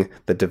addressing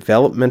the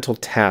developmental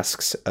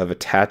tasks of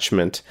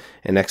attachment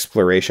and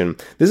exploration.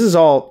 This is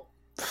all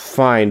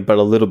fine, but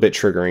a little bit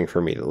triggering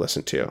for me to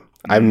listen to.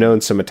 I've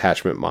known some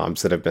attachment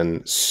moms that have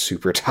been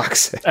super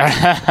toxic.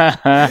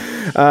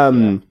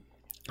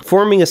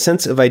 Forming a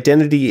sense of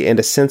identity and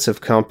a sense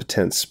of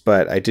competence,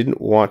 but I didn't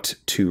want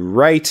to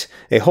write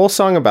a whole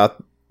song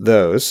about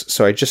those,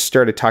 so I just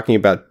started talking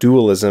about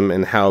dualism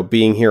and how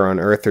being here on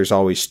Earth, there's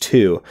always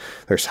two.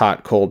 There's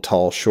hot, cold,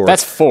 tall, short.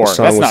 That's four. The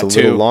song That's was not a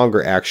little two.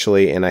 longer,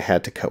 actually, and I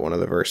had to cut one of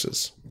the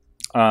verses.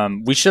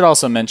 We should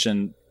also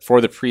mention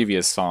for the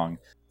previous song,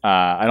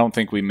 I don't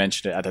think we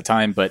mentioned it at the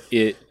time, but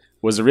it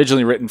was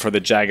originally written for the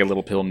Jagged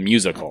Little Pill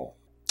musical.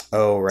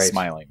 Oh, right.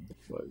 Smiling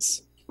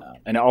was.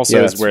 And it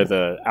also is where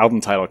the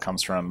album title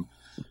comes from,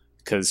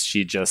 because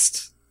she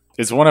just...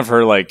 It's one of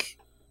her, like,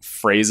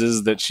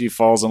 phrases that she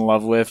falls in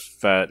love with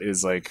that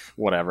is, like,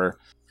 whatever.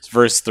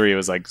 Verse 3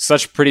 was like,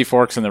 such pretty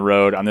forks in the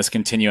road. On this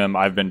continuum,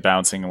 I've been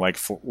bouncing like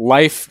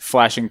life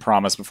flashing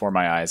promise before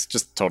my eyes.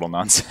 Just total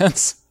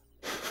nonsense.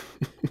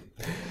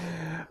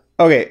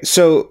 Okay,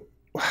 so,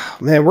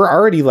 man, we're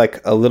already, like,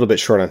 a little bit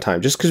short on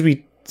time. Just because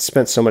we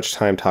spent so much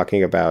time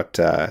talking about...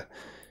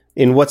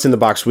 in What's in the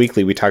Box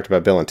Weekly, we talked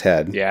about Bill and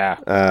Ted. Yeah.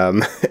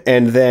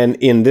 And then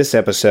in this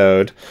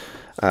episode,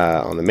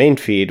 on the main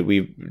feed,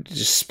 we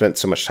just spent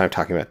so much time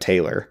talking about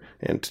Taylor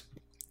and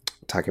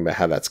talking about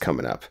how that's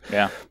coming up.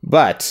 Yeah.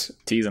 But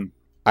tease him.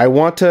 I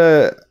want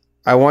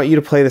you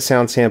to play the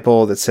sound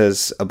sample that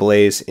says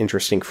 "Ablaze,"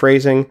 interesting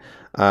phrasing.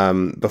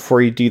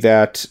 Before you do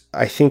that,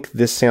 I think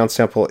this sound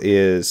sample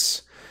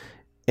is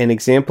an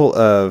example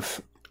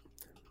of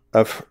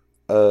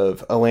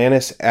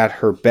Alanis at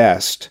her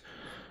best,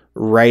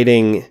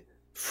 writing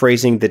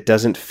phrasing that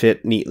doesn't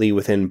fit neatly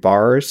within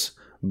bars,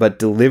 but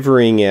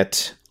delivering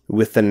it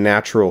with the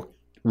natural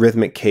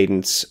rhythmic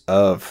cadence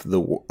of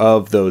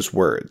those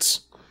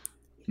words.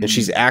 And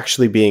she's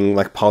actually being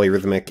like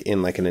polyrhythmic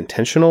in like an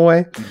intentional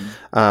way.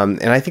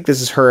 And I think this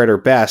is her at her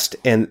best.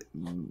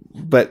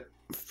 But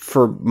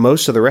for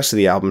most of the rest of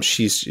the album,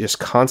 she's just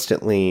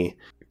constantly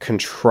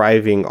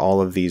contriving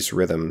all of these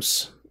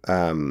rhythms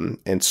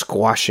and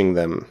squashing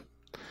them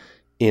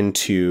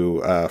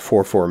into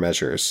 4/4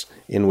 measures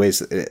in ways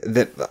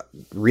that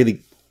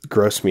really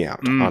gross me out,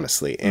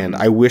 honestly. And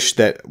I wish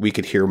that we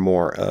could hear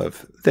more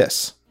of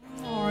this.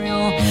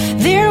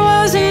 There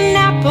was an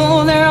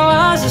apple, there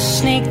was a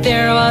snake,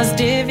 there was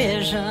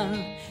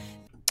division.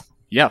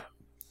 Yeah.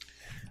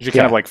 She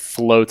kind of like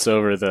floats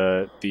over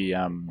the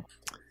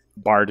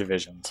bar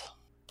divisions,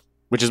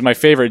 which is my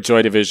favorite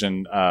Joy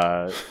Division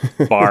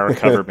bar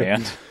cover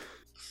band.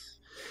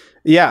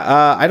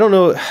 Yeah, I don't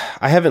know.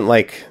 I haven't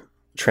like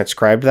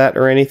transcribed that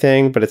or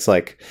anything, but it's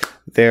like,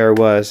 there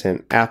was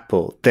an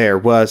apple, there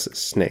was a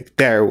snake,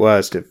 there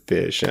was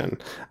division.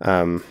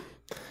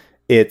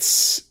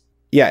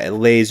 It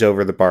lays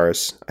over the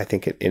bars, I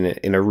think,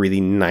 in a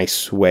really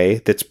nice way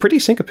that's pretty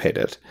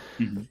syncopated.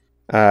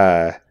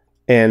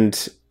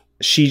 And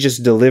she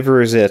just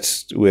delivers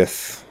it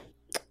with...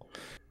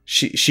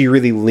 she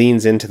really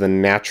leans into the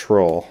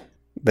natural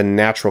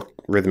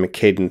rhythmic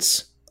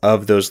cadence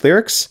of those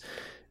lyrics,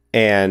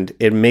 and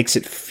it makes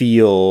it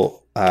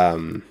feel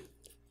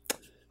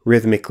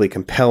rhythmically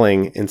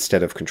compelling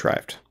instead of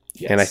contrived.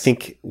 Yes. And I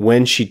think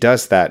when she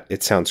does that,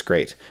 it sounds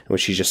great. When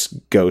she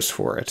just goes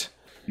for it.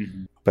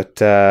 Mm-hmm. But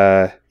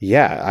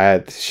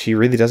she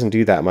really doesn't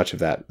do that much of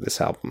that this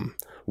album.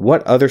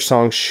 What other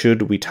songs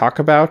should we talk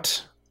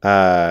about?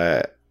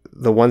 The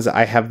ones that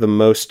I have the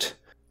most...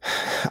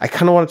 I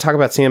kind of want to talk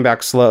about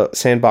Sandbox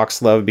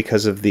Love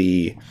because of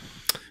the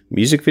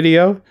music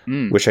video,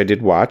 which I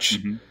did watch.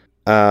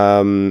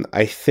 Mm-hmm.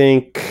 I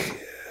think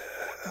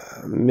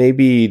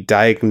maybe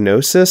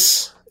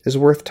Diagnosis is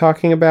worth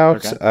talking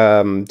about.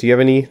 Okay. Do you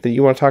have any that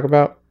you want to talk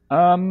about?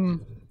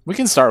 We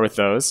can start with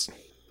those,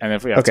 and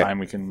if we have Okay. time,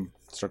 we can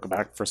circle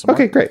back for some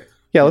Okay, more. great.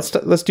 Yeah,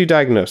 let's do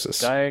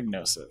Diagnosis.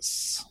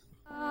 Diagnosis.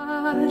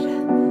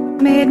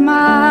 Made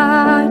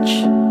much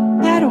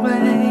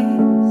headway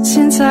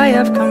since I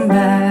have come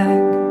back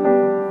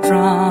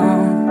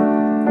from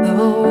the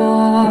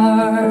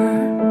war,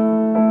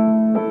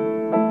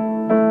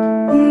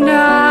 and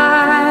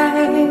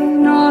I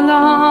no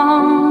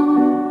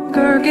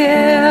longer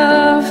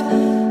give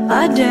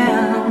a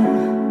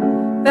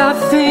damn about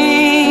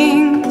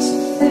things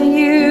that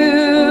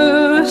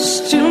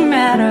used to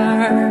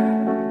matter.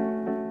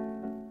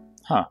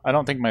 Huh. I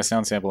don't think my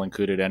sound sample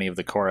included any of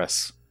the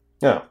chorus.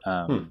 No.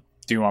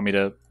 Do you want me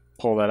to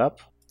pull that up?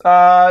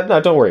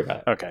 No, don't worry about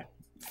it. Okay.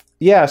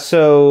 Yeah,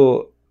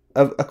 so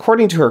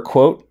according to her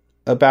quote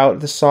about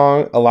the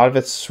song, a lot of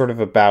it's sort of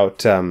about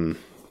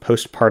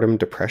postpartum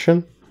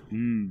depression,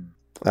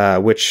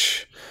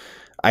 which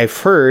I've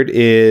heard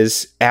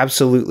is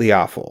absolutely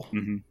awful.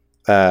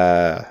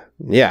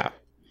 Mm-hmm. Yeah.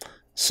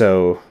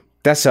 So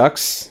that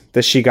sucks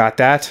that she got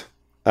that.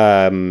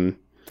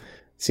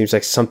 Seems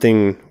like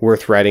something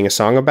worth writing a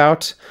song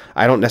about.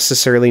 I don't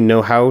necessarily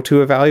know how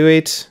to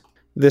evaluate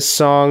this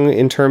song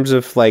in terms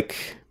of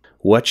like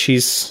what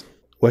she's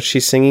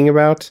singing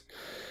about.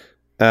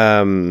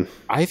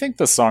 I think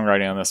the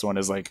songwriting on this one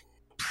is like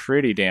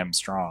pretty damn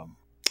strong.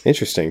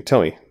 Interesting.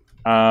 Tell me.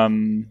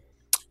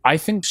 I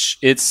think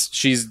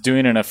she's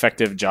doing an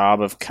effective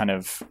job of kind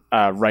of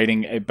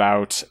writing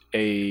about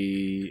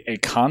a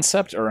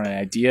concept or an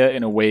idea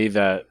in a way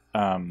that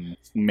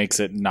makes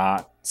it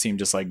not seem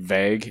just like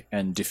vague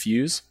and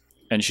diffuse.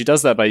 And she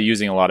does that by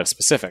using a lot of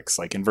specifics.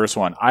 Like in verse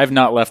 1, I've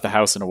not left the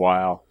house in a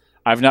while.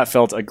 I've not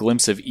felt a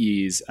glimpse of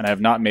ease, and I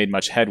have not made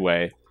much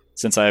headway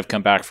since I have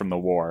come back from the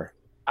war.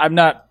 I'm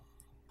not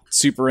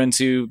super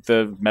into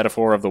the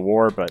metaphor of the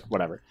war, but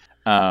whatever.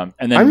 And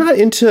then I'm not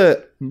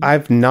into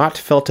I've not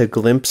felt a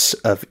glimpse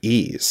of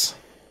ease.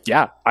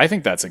 Yeah, I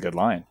think that's a good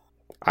line.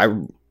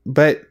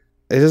 But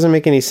it doesn't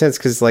make any sense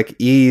because like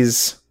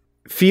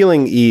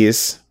feeling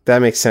ease, that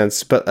makes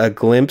sense. But a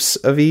glimpse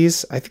of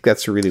ease, I think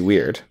that's really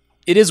weird.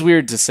 It is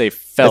weird to say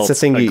felt. That's the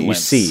thing a you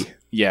glimpse. see.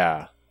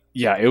 Yeah.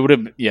 Yeah, it would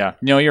have. Yeah.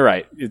 No, you're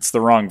right. It's the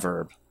wrong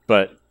verb.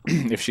 But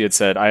if she had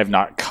said, I have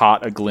not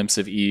caught a glimpse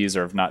of ease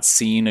or have not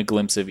seen a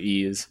glimpse of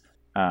ease,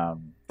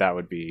 that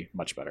would be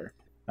much better.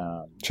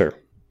 Sure.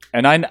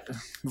 And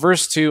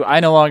verse 2,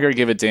 I no longer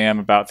give a damn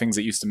about things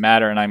that used to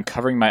matter, and I'm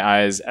covering my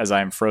eyes as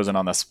I am frozen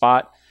on the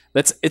spot.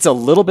 It's a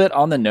little bit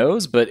on the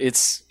nose, but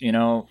it's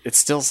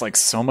still like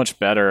so much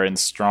better and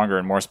stronger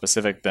and more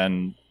specific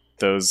than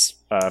those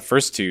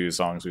first two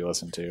songs we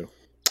listened to.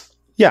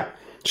 Yeah,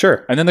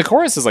 sure. And then the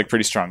chorus is like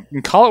pretty strong.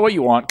 You can call it what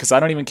you want because I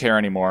don't even care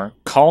anymore.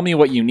 Call me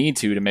what you need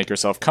to make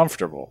yourself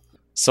comfortable.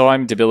 So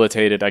I'm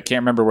debilitated. I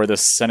can't remember where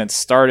this sentence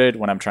started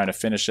when I'm trying to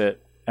finish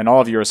it. And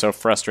all of you are so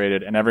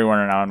frustrated, and everyone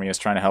around me is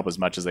trying to help as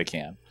much as they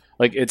can.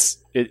 Like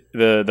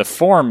the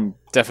form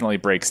definitely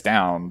breaks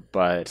down,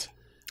 but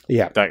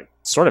yeah, that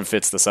sort of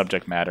fits the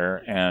subject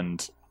matter,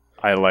 and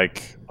I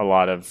like a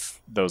lot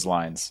of those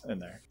lines in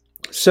there.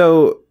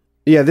 So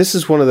yeah, this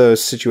is one of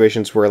those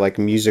situations where like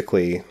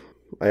musically,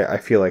 I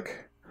feel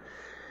like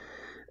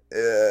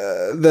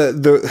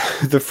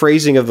the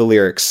phrasing of the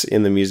lyrics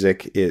in the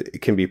music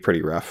it can be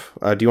pretty rough.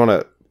 Do you want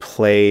to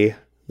play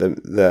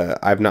the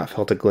I've not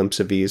felt a glimpse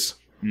of ease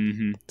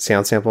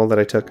sound sample that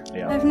I took?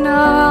 Yeah. I've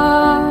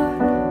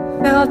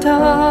not felt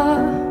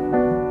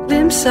a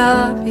glimpse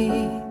of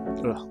ease.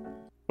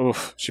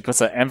 Oof, she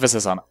puts an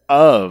emphasis on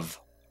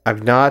of.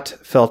 I've not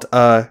felt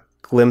a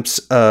glimpse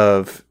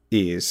of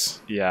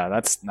ease. Yeah,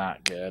 that's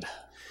not good.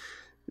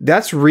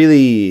 That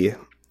really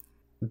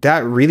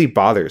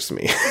bothers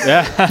me.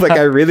 Yeah. Like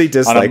I really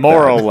dislike on a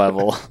moral that.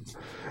 level.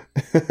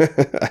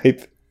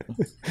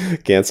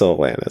 Cancel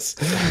Atlantis.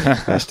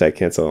 Hashtag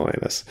cancel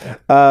Atlantis.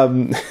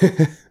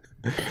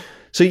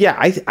 So yeah,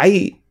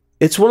 I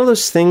it's one of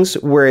those things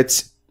where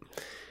it's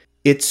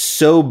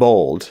so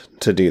bold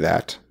to do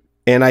that.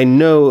 And I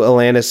know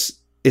Atlantis,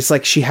 it's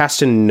like she has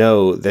to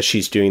know that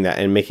she's doing that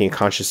and making a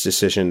conscious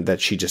decision that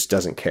she just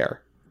doesn't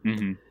care.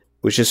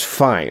 Which is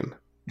fine.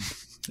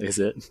 Is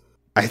it?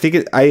 I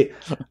think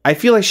I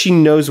feel like she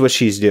knows what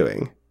she's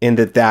doing and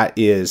that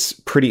is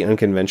pretty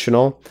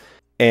unconventional.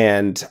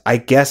 And I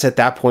guess at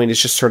that point,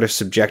 it's just sort of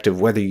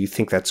subjective whether you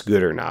think that's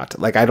good or not.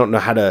 Like, I don't know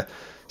how to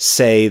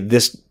say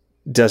this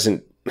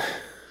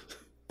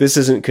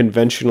isn't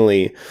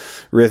conventionally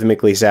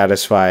rhythmically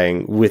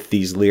satisfying with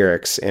these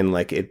lyrics, and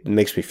like it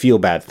makes me feel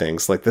bad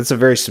things. Like that's a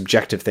very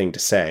subjective thing to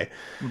say.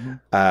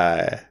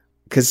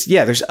 Because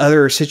there's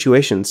other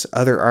situations,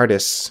 other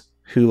artists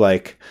who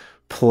like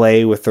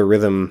play with the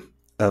rhythm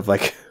of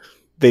like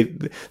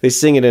they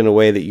sing it in a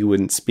way that you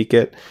wouldn't speak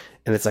it,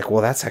 and it's like,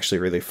 well, that's actually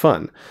really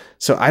fun.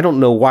 So I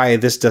don't know why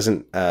this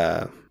doesn't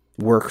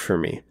work for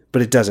me,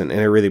 but it doesn't, and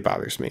it really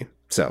bothers me.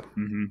 So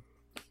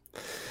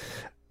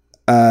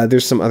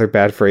there's some other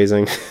bad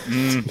phrasing.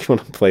 You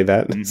want to play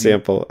that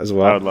sample as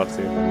well? I would love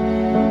to.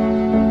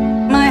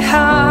 My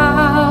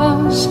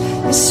house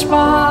is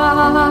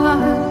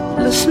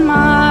spotless,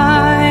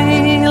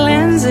 my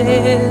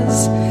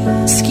lenses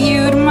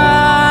skewed,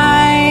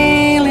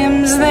 my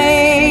limbs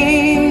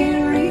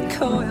they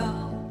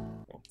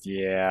recoil.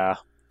 Yeah.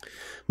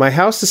 My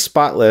house is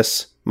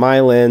spotless, my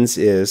lens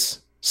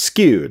is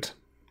skewed,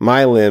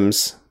 my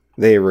limbs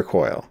they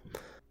recoil.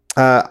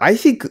 I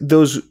think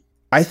those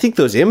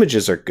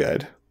images are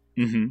good.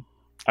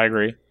 I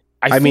agree.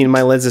 I mean,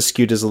 my lens is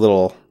skewed is a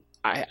little...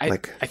 I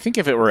think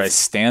if it were a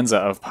stanza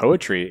of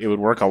poetry, it would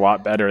work a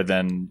lot better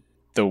than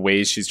the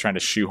ways she's trying to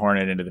shoehorn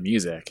it into the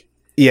music.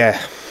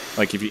 Yeah.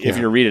 Like if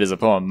you read it as a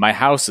poem, my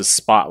house is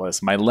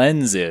spotless, my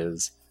lens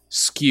is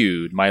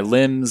skewed, my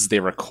limbs they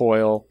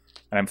recoil,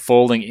 and I'm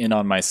folding in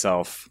on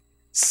myself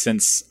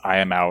since I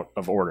am out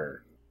of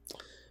order.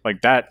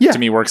 Like that to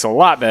me works a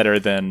lot better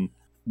than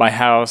my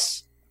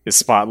house is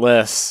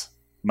spotless,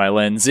 my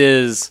lens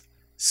is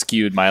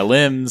skewed, my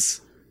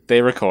limbs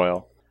they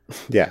recoil.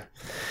 Yeah.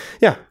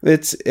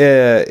 It's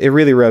it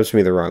really rubs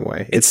me the wrong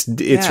way. It's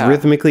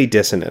rhythmically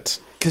dissonant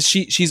because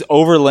she's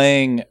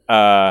overlaying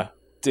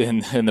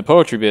in the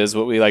poetry biz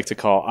what we like to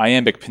call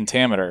iambic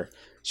pentameter.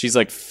 She's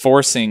like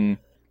forcing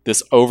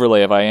this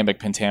overlay of iambic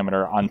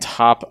pentameter on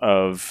top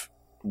of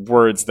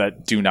words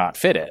that do not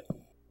fit it.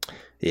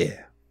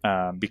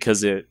 Yeah.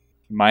 Because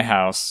my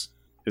house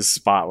is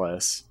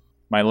spotless.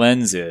 My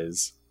lens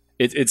is.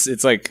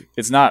 It's like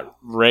it's not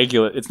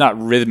regular. It's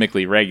not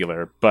rhythmically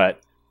regular,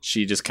 but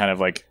she just kind of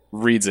like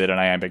reads it in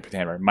iambic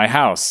pentameter. My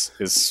house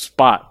is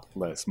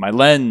spotless. My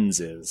lens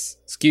is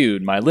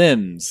skewed. My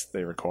limbs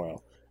they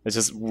recoil. It's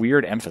just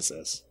weird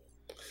emphasis.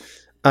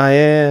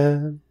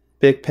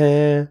 Iambic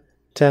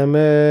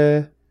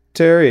pentameter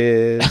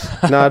is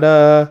not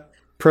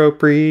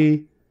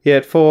appropriate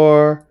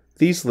for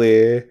these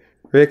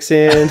lyrics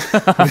in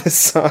this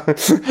song.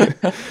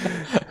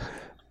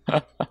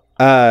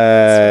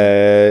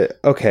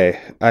 Okay.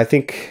 I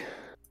think,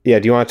 do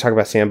you want to talk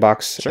about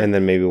Sandbox? Sure. And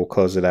then maybe we'll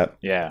close it up.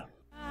 Yeah.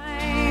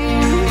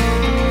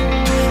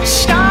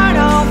 Start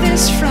all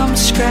this from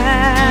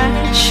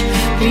scratch.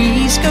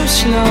 Please go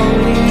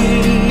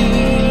slowly,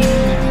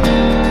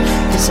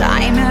 'cause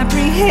I'm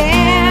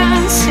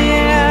apprehensive.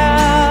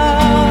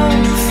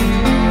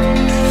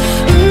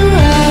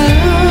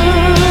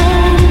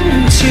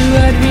 To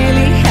what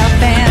really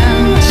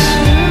happened,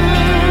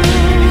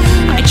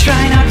 I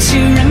try not to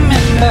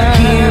remember.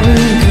 Here we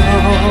go.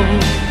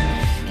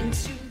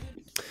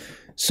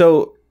 So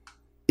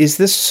is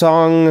this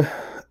song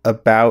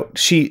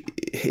about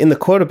in the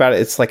quote about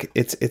it, it's like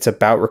it's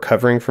about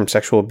recovering from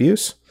sexual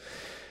abuse,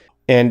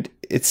 and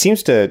it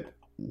seems to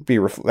be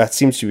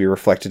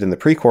reflected in the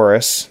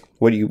pre-chorus,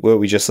 what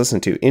we just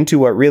listened to. Into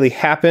what really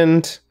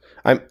happened,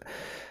 I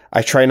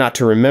try not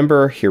to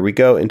remember, here we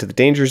go, into the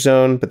danger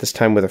zone, but this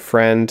time with a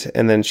friend.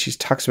 And then she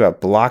talks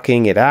about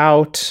blocking it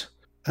out.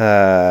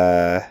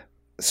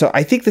 So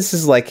I think this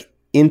is like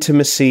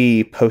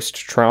intimacy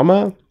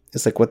post-trauma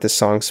is like what this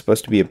song's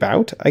supposed to be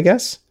about, I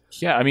guess.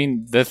 Yeah, I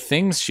mean, the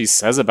things she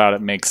says about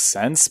it make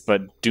sense,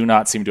 but do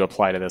not seem to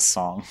apply to this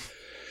song.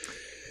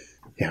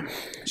 Yeah.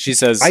 She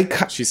says,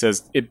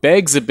 it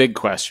begs a big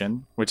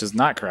question, which is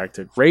not correct.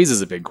 It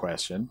raises a big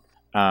question.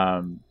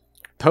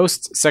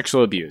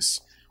 Post-sexual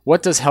abuse.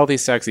 What does healthy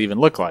sex even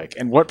look like?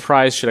 And what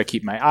prize should I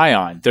keep my eye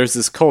on? There's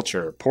this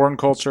culture, porn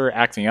culture,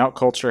 acting out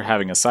culture,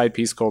 having a side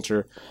piece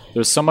culture.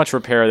 There's so much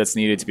repair that's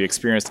needed to be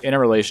experienced in a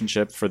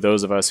relationship for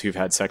those of us who've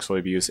had sexual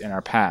abuse in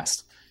our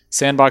past.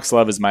 Sandbox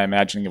love is my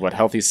imagining of what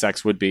healthy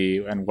sex would be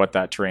and what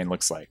that terrain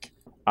looks like.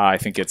 I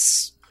think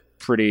it's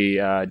pretty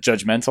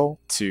judgmental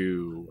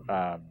to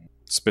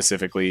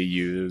specifically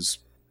use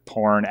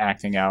porn,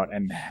 acting out,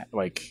 and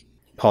like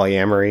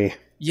polyamory.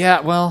 Yeah,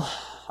 well,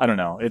 I don't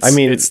know. It's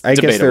I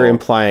guess they're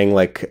implying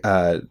like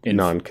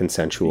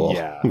non-consensual,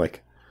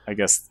 like I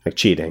guess like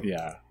cheating.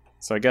 Yeah.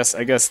 So I guess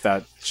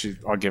that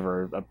I'll give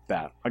her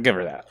that. I'll give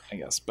her that, I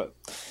guess. But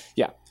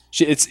yeah,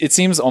 it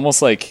seems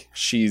almost like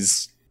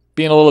she's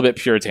being a little bit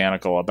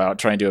puritanical about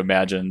trying to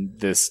imagine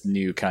this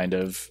new kind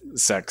of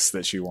sex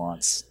that she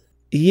wants.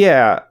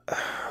 Yeah.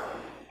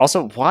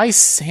 Also, why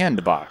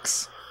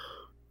Sandbox?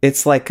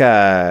 It's like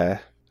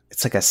a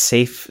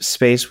safe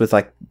space with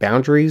like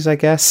boundaries, I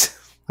guess.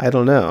 I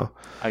don't know.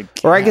 I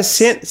guess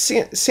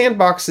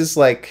Sandbox is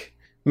like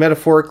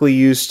metaphorically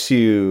used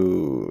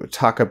to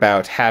talk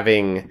about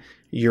having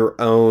your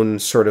own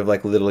sort of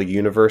like little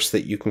universe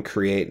that you can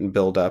create and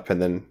build up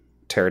and then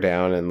tear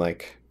down, and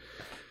like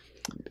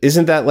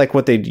Isn't that like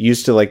what they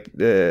used to like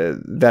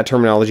that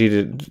terminology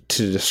to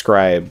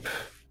describe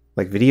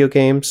like video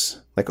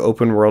games, like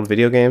open world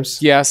video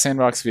games? Yeah,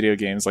 sandbox video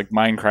games like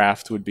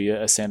Minecraft would be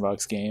a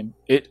sandbox game.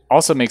 It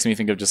also makes me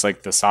think of just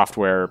like the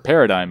software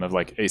paradigm of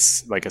like a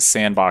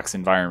sandbox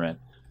environment,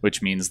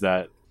 which means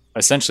that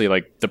essentially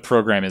like the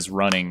program is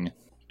running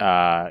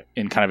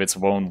in kind of its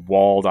own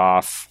walled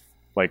off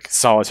like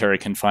solitary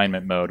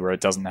confinement mode where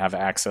it doesn't have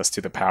access to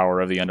the power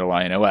of the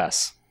underlying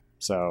OS.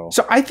 So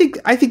I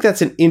think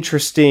that's an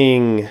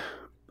interesting.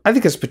 I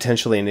think it's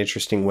potentially an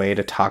interesting way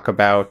to talk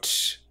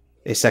about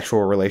a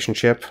sexual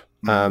relationship,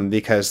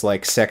 because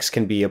like sex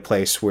can be a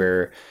place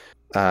where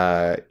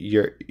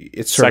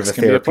it's sort Sex of a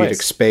can be a therapeutic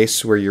place.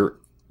 space where you're.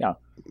 Yeah.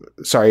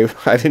 Sorry,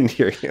 I didn't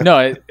hear you.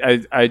 no,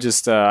 I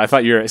just I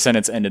thought your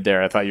sentence ended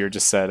there. I thought you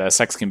just said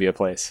sex can be a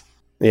place.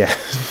 Yeah.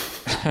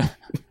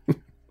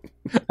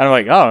 And I'm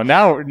like, oh,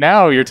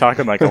 now you're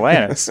talking like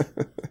Alanis.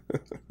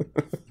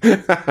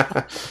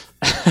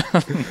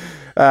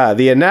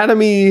 The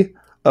anatomy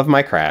of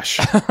my crash.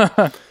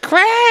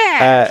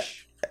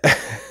 Crash.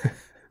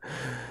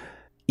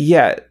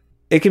 Yeah,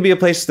 it can be a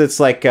place that's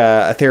like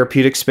a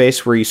therapeutic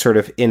space where you sort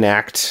of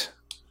enact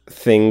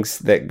things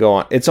that go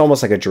on. It's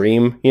almost like a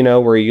dream, you know,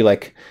 where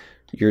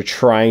you're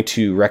trying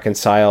to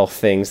reconcile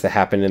things that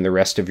happen in the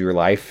rest of your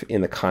life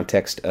in the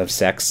context of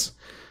sex.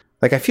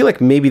 Like, I feel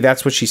like maybe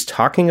that's what she's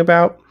talking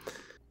about.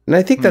 And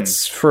I think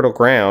that's fertile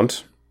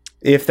ground,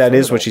 if that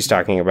is what she's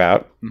talking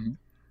about. Mhm.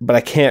 But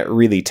I can't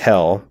really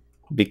tell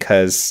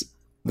because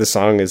the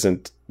song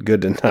isn't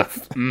good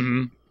enough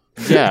Mm-hmm.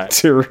 Yeah,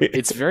 to read.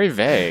 it's very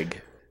vague.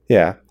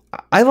 Yeah.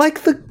 I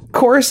like the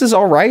chorus is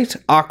all right.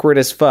 Awkward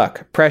as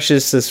fuck.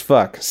 Precious as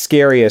fuck.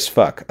 Scary as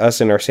fuck.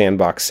 Us in our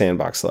sandbox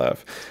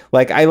love.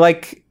 Like,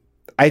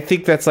 I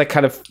think that's like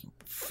kind of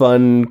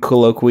fun,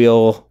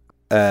 colloquial,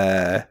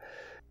 a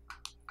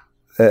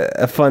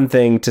fun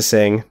thing to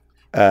sing.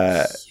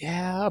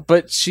 Yeah,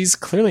 but she's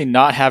clearly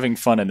not having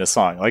fun in this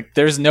song. Like,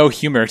 there's no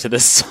humor to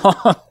this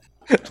song.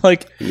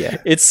 Like, Yeah.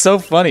 it's so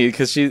funny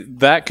because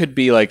that could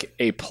be like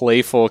a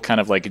playful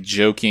kind of like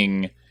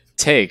joking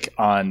take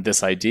on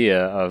this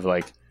idea of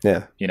like,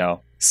 Yeah. you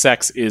know,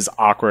 sex is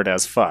awkward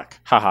as fuck.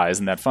 Haha,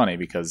 isn't that funny?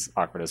 Because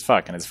awkward as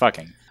fuck and it's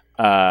fucking.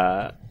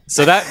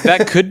 So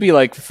that could be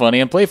like funny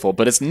and playful,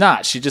 but it's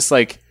not. She just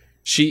like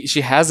she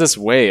has this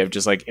way of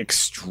just like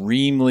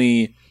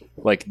extremely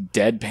like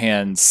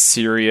deadpan,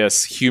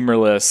 serious,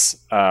 humorless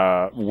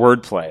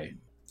wordplay.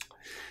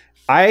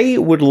 I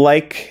would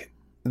like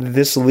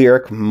this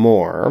lyric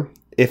more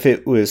if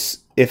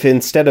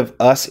instead of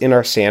us in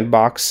our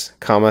sandbox,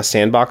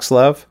 sandbox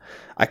love,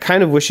 I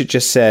kind of wish it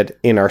just said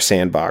in our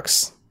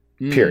sandbox,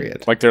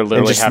 period. Like they're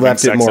literally just having left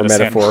it sex more in a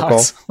metaphorical.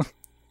 sandbox.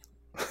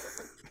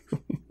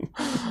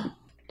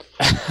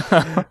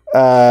 Uh,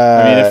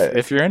 I mean,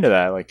 if you're into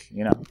that, like,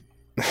 you know.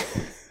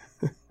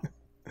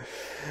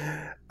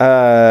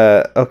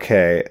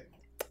 Okay.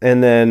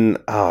 And then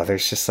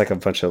there's just like a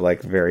bunch of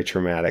like very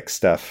traumatic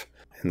stuff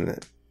in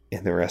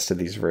the rest of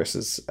these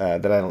verses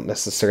that I don't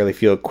necessarily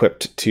feel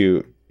equipped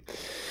to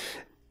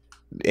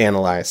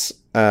analyze.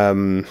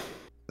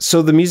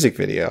 So the music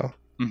video,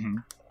 Mm-hmm.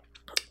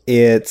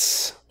 it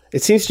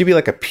seems to be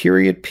like a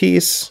period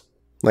piece,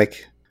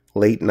 like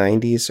late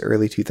 90s,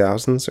 early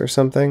 2000s or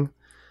something.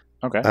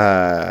 Okay.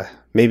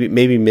 Maybe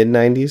mid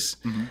 90s.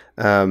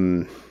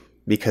 Mhm.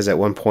 Because at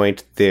one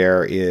point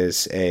there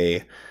is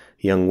a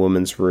young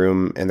woman's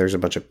room and there's a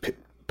bunch of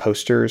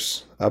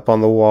posters up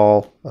on the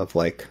wall of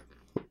like,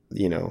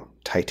 you know,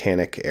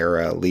 Titanic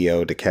era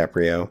Leo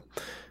DiCaprio,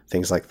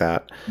 things like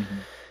that. Mhm.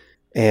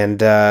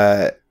 And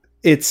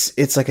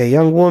it's like a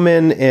young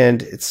woman,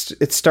 and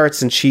it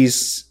starts and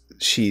she's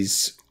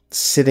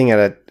sitting at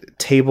a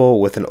table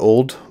with an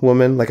old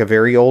woman, like a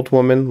very old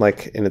woman,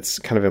 like, and it's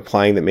kind of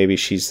implying that maybe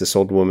she's this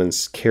old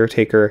woman's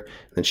caretaker.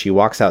 Then she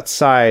walks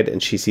outside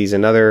and she sees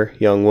another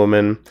young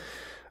woman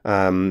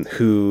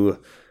who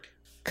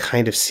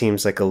kind of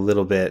seems like a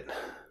little bit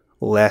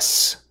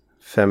less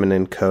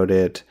feminine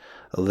coded,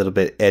 a little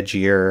bit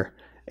edgier,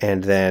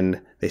 and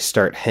then they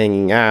start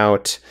hanging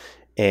out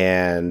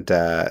and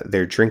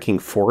they're drinking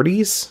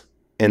 40s.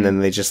 And then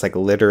they just like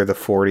litter the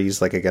 40s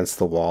like against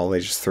the wall. They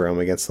just throw them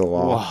against the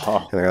wall.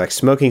 Wow. And they're like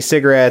smoking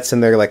cigarettes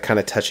and they're like kind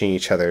of touching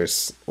each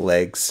other's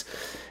legs.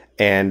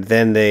 And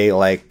then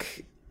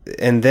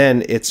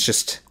it's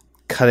just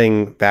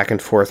cutting back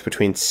and forth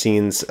between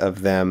scenes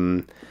of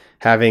them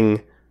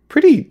having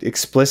pretty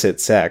explicit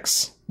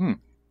sex.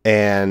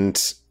 And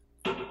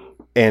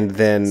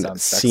then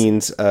Sounds sexy.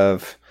 scenes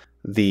of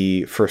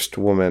the first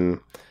woman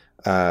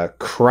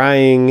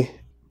crying.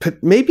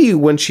 But maybe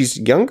when she's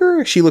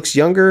younger, she looks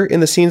younger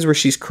in the scenes where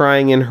she's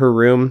crying in her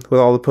room with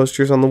all the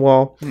posters on the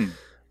wall.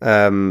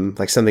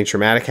 Like something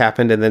traumatic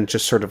happened, and then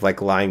just sort of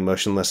like lying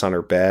motionless on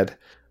her bed.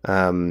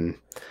 And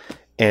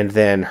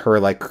then her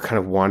like kind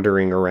of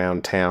wandering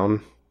around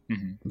town,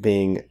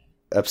 being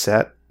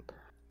upset.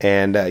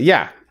 And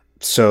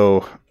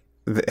so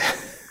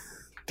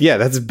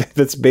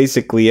that's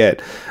basically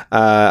it.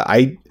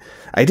 I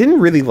didn't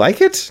really like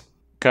it.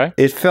 Okay.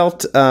 It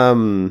felt,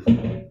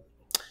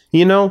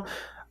 you know,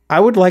 I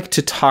would like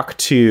to talk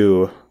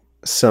to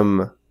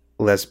some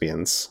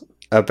lesbians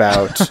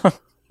about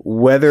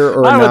whether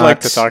or I would not like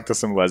to talk to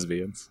some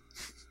lesbians.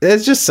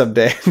 it's just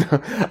someday.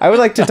 I would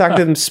like to talk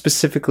to them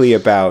specifically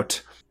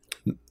about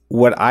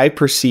what I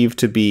perceive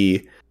to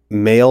be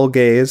male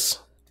gaze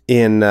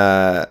in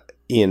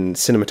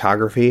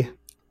cinematography.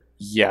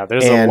 Yeah,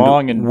 there's And a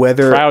long and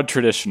whether- proud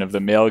tradition of the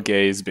male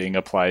gaze being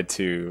applied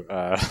to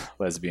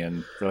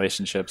lesbian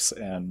relationships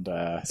and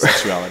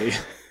sexuality.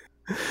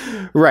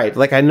 Right.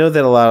 Like, I know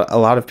that a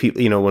lot of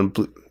people, when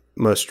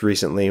most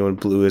recently when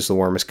Blue is the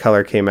Warmest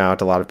Color came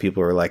out, a lot of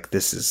people were like,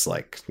 this is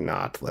like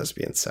not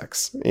lesbian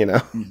sex,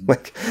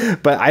 like,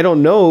 but I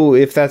don't know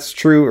if that's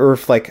true, or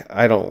if like,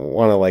 I don't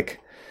want to like,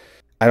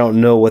 I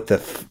don't know what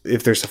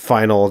if there's a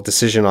final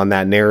decision on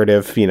that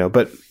narrative,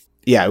 but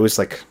yeah, it was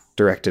like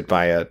directed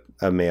by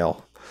a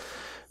male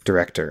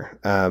director.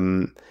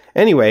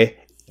 Anyway,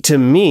 to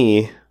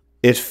me,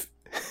 it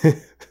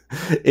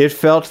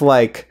felt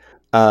like,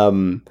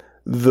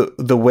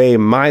 the way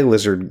my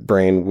lizard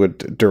brain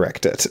would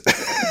direct it,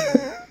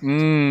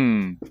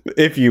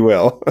 if you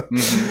will.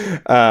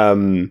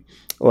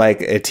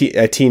 Like a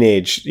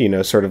teenage,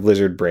 sort of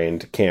lizard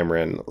brained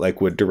Cameron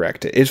like would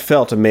direct it. It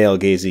felt male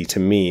gazy to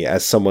me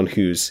as someone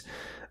who's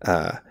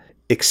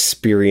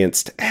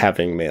experienced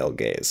having male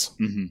gaze.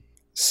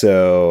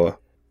 So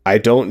I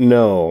don't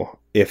know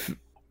if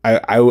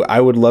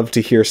I would love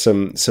to hear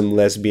some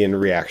lesbian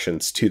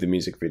reactions to the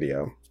music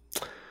video.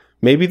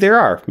 Maybe there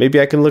are. Maybe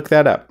I can look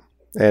that up.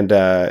 And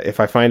if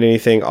I find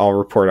anything, I'll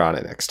report on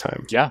it next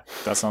time. Yeah,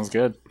 that sounds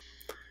good.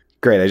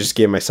 Great. I just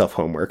gave myself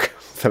homework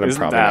that I'm Isn't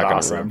probably that not going to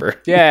awesome?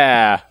 remember.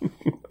 Yeah,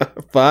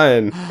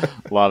 Fun.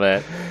 love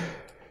it.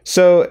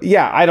 So,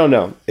 yeah, I don't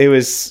know.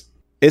 It's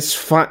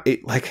fine.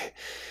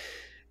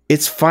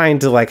 It's fine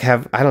to like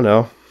have, I don't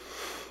know,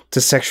 to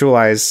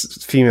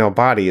sexualize female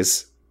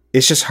bodies.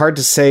 It's just hard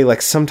to say,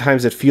 like,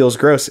 sometimes it feels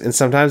gross and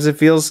sometimes it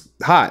feels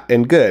hot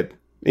and good,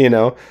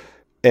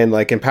 and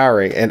like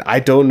empowering. And I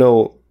don't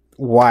know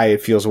why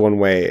it feels one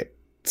way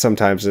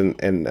sometimes and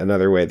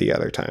another way the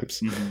other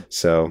times.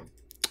 So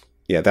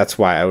yeah, that's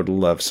why I would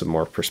love some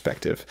more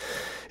perspective.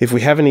 If we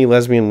have any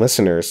lesbian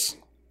listeners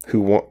who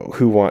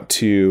want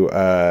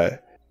to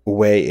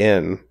weigh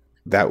in,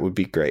 that would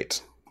be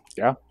great.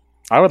 Yeah,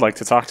 I would like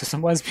to talk to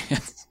some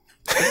lesbians.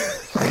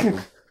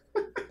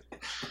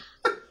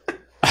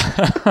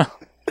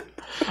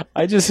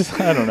 I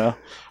don't know.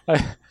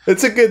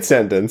 It's a good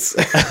sentence.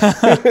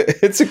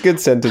 It's a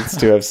good sentence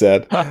to have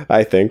said,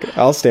 I think.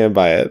 I'll stand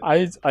by it.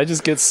 I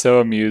just get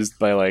so amused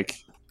by like,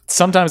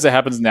 sometimes it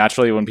happens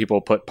naturally when people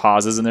put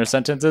pauses in their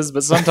sentences,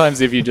 but sometimes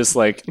if you just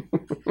like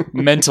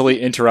mentally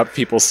interrupt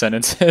people's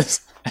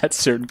sentences at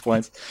certain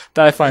points,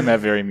 I find that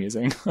very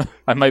amusing.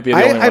 I might be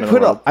the only one in the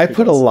world I who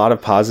put a does. lot of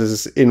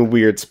pauses in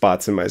weird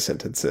spots in my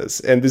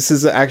sentences, and this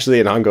is actually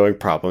an ongoing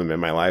problem in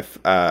my life.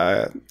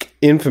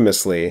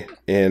 Infamously,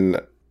 in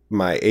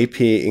my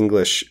AP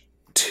English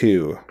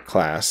 2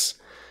 class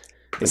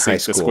in high The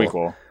school,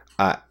 squeakle.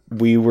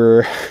 we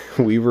were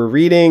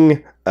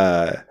reading.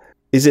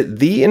 Is it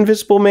The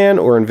Invisible Man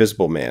or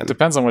Invisible Man?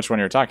 Depends on which one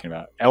you're talking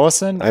about.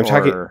 Ellison I'm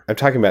or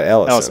talking about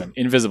Ellison. Ellison.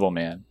 Invisible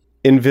Man.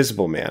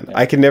 Invisible Man. Yeah.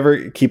 I can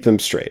never keep them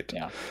straight.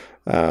 Yeah.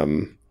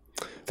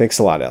 Thanks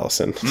a lot,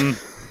 Ellison.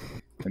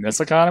 In this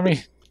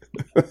economy?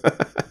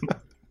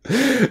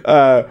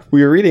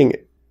 We were reading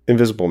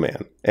Invisible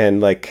Man, and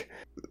like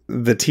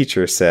the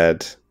teacher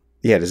said,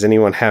 yeah, does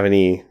anyone have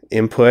any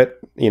input?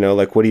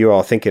 Like, what are you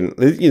all thinking?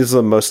 This is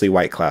a mostly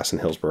white class in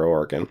Hillsboro,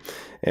 Oregon.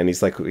 And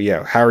he's like,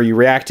 yeah, how are you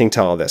reacting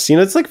to all this?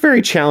 It's like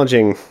very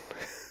challenging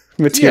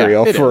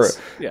material it for is.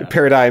 Yeah.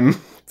 paradigm,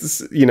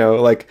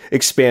 like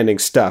expanding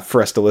stuff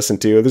for us to listen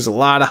to. There's a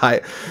lot of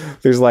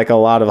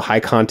high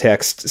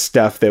context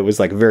stuff that was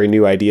like very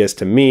new ideas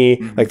to me.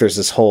 Mm-hmm. Like there's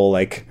this whole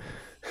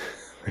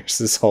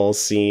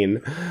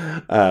scene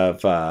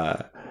of,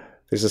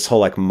 there's this whole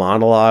like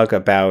monologue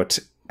about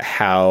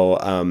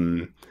how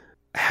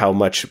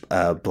much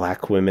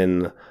black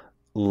women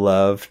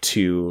love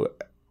to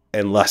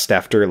and lust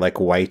after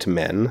like white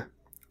men.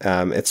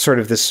 It's sort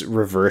of this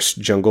reverse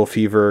Jungle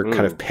Fever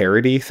kind of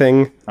parody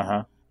thing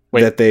that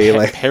they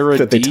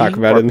that they talk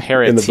about in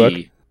the book.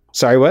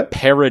 Sorry, what?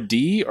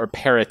 Parody or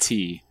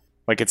parity?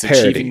 Like it's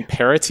Parody. achieving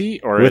parity,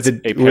 or With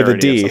it's a- a parody with a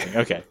D. of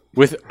something? Okay.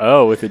 With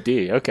a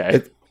D.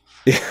 Okay.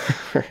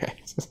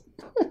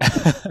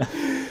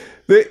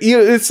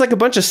 It's like a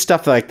bunch of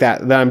stuff like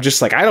that I'm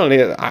just like,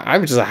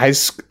 I'm just a high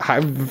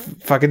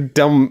fucking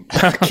dumb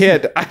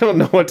kid. I don't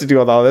know what to do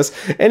with all this.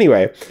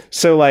 Anyway,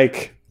 so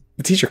like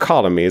the teacher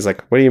called on me. He's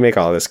like, what do you make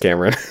all this,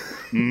 Cameron?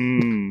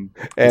 And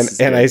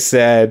I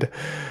said,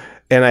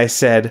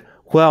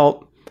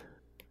 well,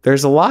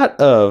 there's a lot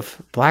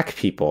of black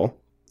people.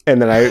 And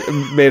then I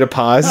made a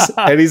pause,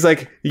 and he's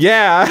like,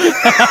 yeah.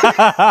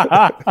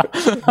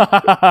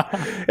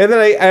 And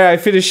then I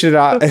finished it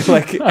out. And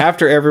like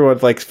after everyone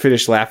like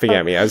finished laughing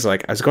at me, I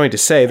was going to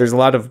say there's a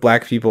lot of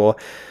black people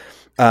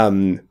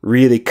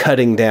really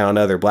cutting down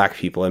other black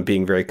people and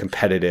being very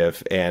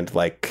competitive and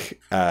like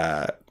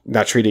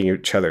not treating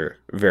each other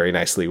very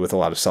nicely with a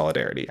lot of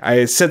solidarity.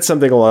 I said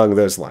something along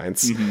those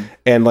lines.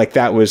 And like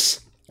that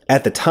was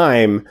at the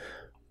time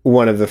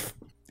one of the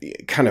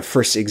kind of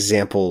first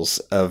examples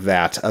of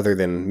that, other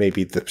than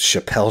maybe the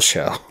Chappelle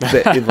Show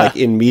that, like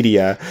in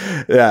media,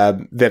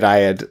 that I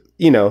had,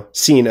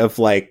 seen of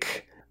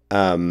like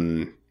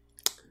internalized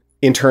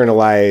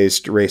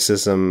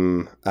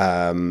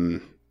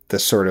racism, the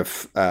sort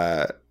of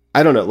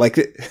I don't know, like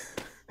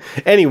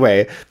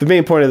anyway, the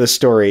main point of the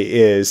story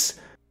is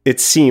it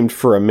seemed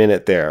for a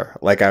minute there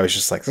like I was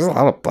just like, there's a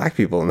lot of black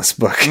people in this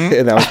book,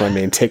 and that was my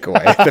main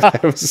takeaway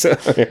that I was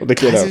able to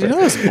get over.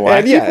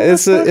 And yeah,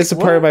 it's a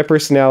part of my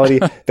personality.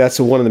 That's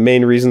one of the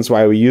main reasons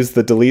why we use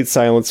the delete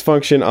silence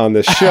function on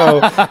this show.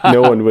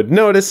 No one would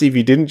notice if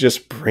you didn't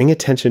just bring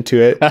attention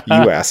to it.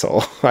 You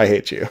asshole! I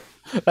hate you.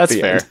 That's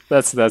fair.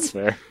 That's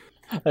fair.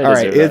 All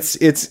right,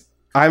 it's.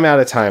 I'm out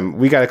of time.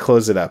 We got to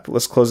close it up.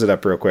 Let's close it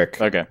up real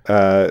quick. Okay.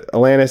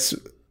 Alanis,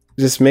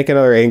 just make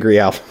another angry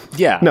album.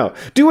 Yeah. No,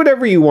 do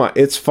whatever you want.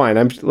 It's fine.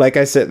 I'm like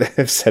I've said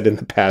in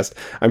the past,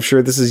 I'm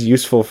sure this is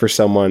useful for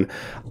someone.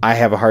 I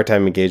have a hard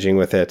time engaging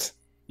with it.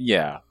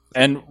 Yeah.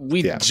 And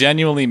we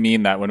genuinely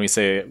mean that when we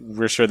say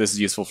we're sure this is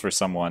useful for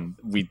someone.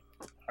 We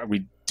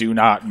do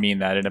not mean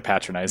that in a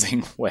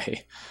patronizing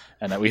way.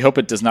 And that we hope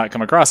it does not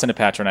come across in a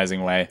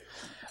patronizing way.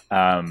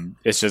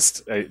 It's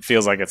just, it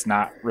feels like it's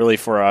not really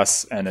for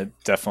us, and it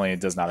definitely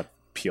does not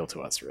appeal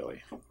to us,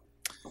 really.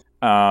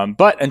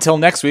 But until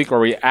next week, where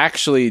we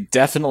actually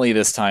definitely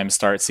this time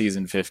start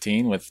season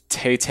 15 with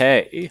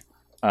Tay-Tay,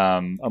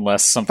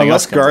 unless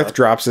Garth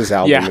drops his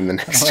album in the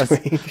next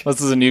week. Unless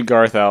there's a new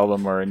Garth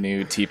album or a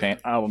new T-Pain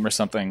album or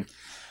something.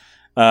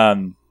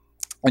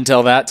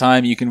 Until that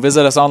time, you can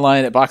visit us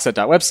online at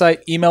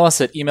boxset.website, email us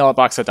at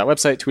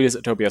email@boxset.website, tweet us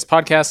at Tobias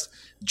Podcast,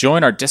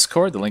 join our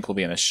Discord. The link will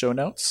be in the show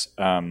notes.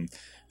 There are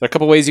a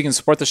couple ways you can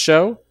support the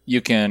show.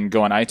 You can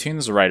go on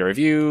iTunes, write a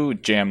review,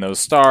 jam those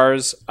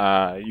stars.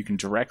 You can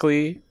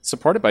directly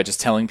support it by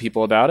just telling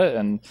people about it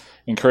and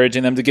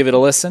encouraging them to give it a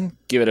listen,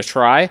 give it a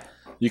try.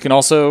 You can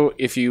also,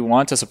 if you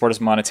want to support us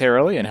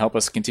monetarily and help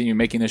us continue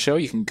making the show,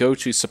 you can go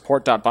to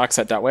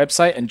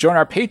support.boxset.website and join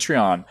our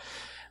Patreon,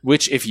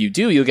 which if you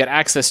do, you'll get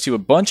access to a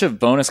bunch of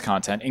bonus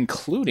content,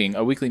 including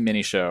a weekly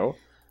mini show,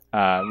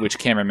 which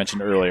Cameron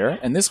mentioned earlier.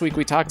 And this week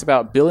we talked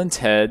about Bill and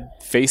Ted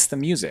Face the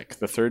Music,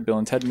 the third Bill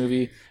and Ted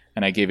movie.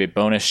 And I gave a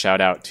bonus shout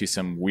out to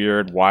some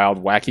weird,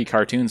 wild, wacky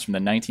cartoons from the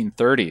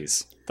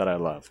 1930s that I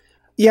love.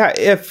 Yeah,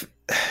 if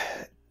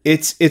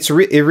it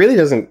really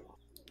doesn't.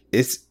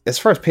 It's as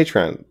far as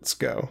Patreons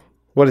go.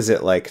 What is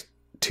it, like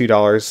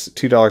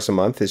 $2 a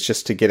month? Is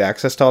just to get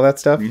access to all that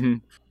stuff. Mm-hmm.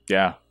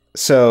 Yeah.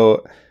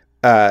 So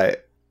I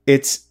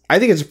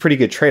think it's a pretty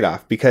good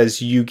trade-off,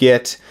 because you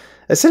get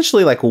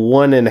essentially like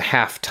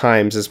 1.5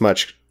 times as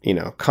much,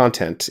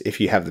 content if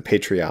you have the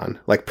Patreon,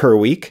 like per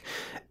week.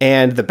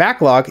 And the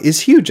backlog is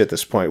huge at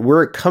this point.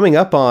 We're coming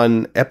up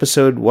on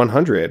episode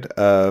 100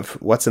 of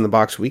What's in the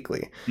Box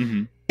Weekly.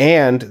 Mm-hmm.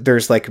 And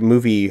there's like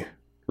movie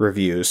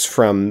reviews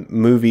from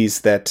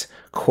movies that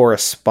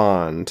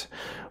correspond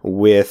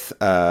with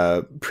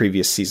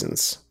previous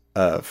seasons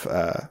of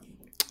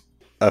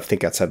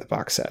Think Outside the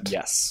Box Set.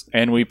 Yes.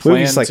 And we plan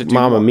movies like to do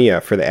Mamma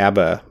Mia for the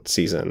ABBA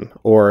season,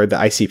 or the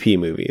ICP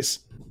movies.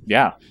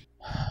 Yeah.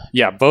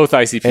 Yeah, both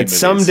ICP and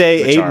movies. And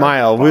someday 8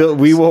 Mile,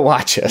 we will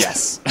watch it.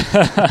 Yes.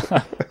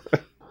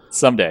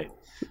 Someday.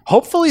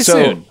 Hopefully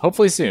soon.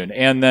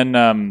 And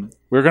then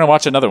we're going to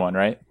watch another one,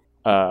 right?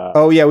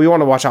 Yeah, we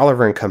want to watch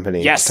Oliver and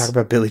Company. Yes. Let's talk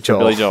about Billy Joel.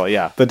 Billy Joel,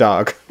 yeah. The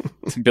dog.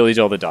 Billy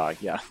Joel the dog,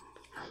 yeah.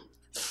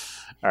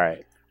 All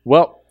right.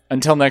 Well,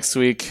 until next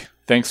week,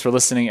 thanks for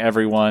listening,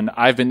 everyone.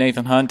 I've been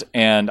Nathan Hunt,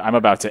 and I'm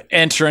about to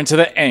enter into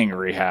the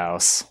Angry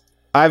House.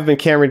 I've been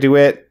Cameron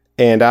DeWitt,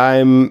 and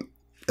I'm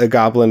a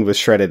goblin with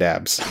shredded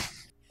abs.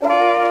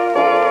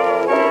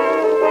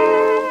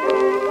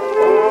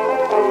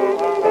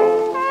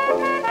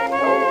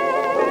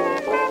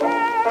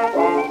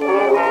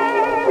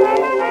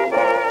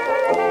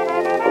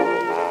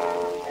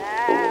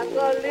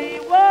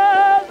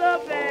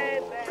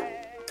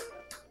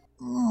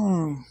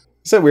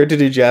 Is that weird to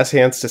do jazz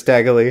hands to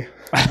Stagger Lee?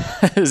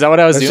 Is that what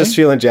I was doing? I was just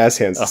feeling jazz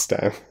hands this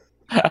time.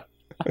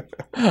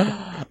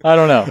 I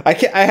don't know.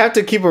 I have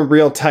to keep them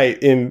real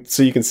tight in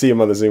so you can see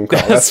them on the Zoom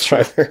call. That's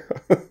true.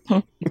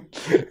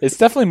 It's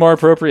definitely more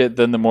appropriate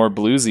than the more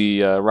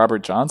bluesy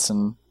Robert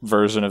Johnson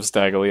version of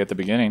Stagger Lee at the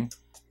beginning.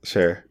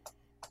 Sure.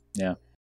 Yeah.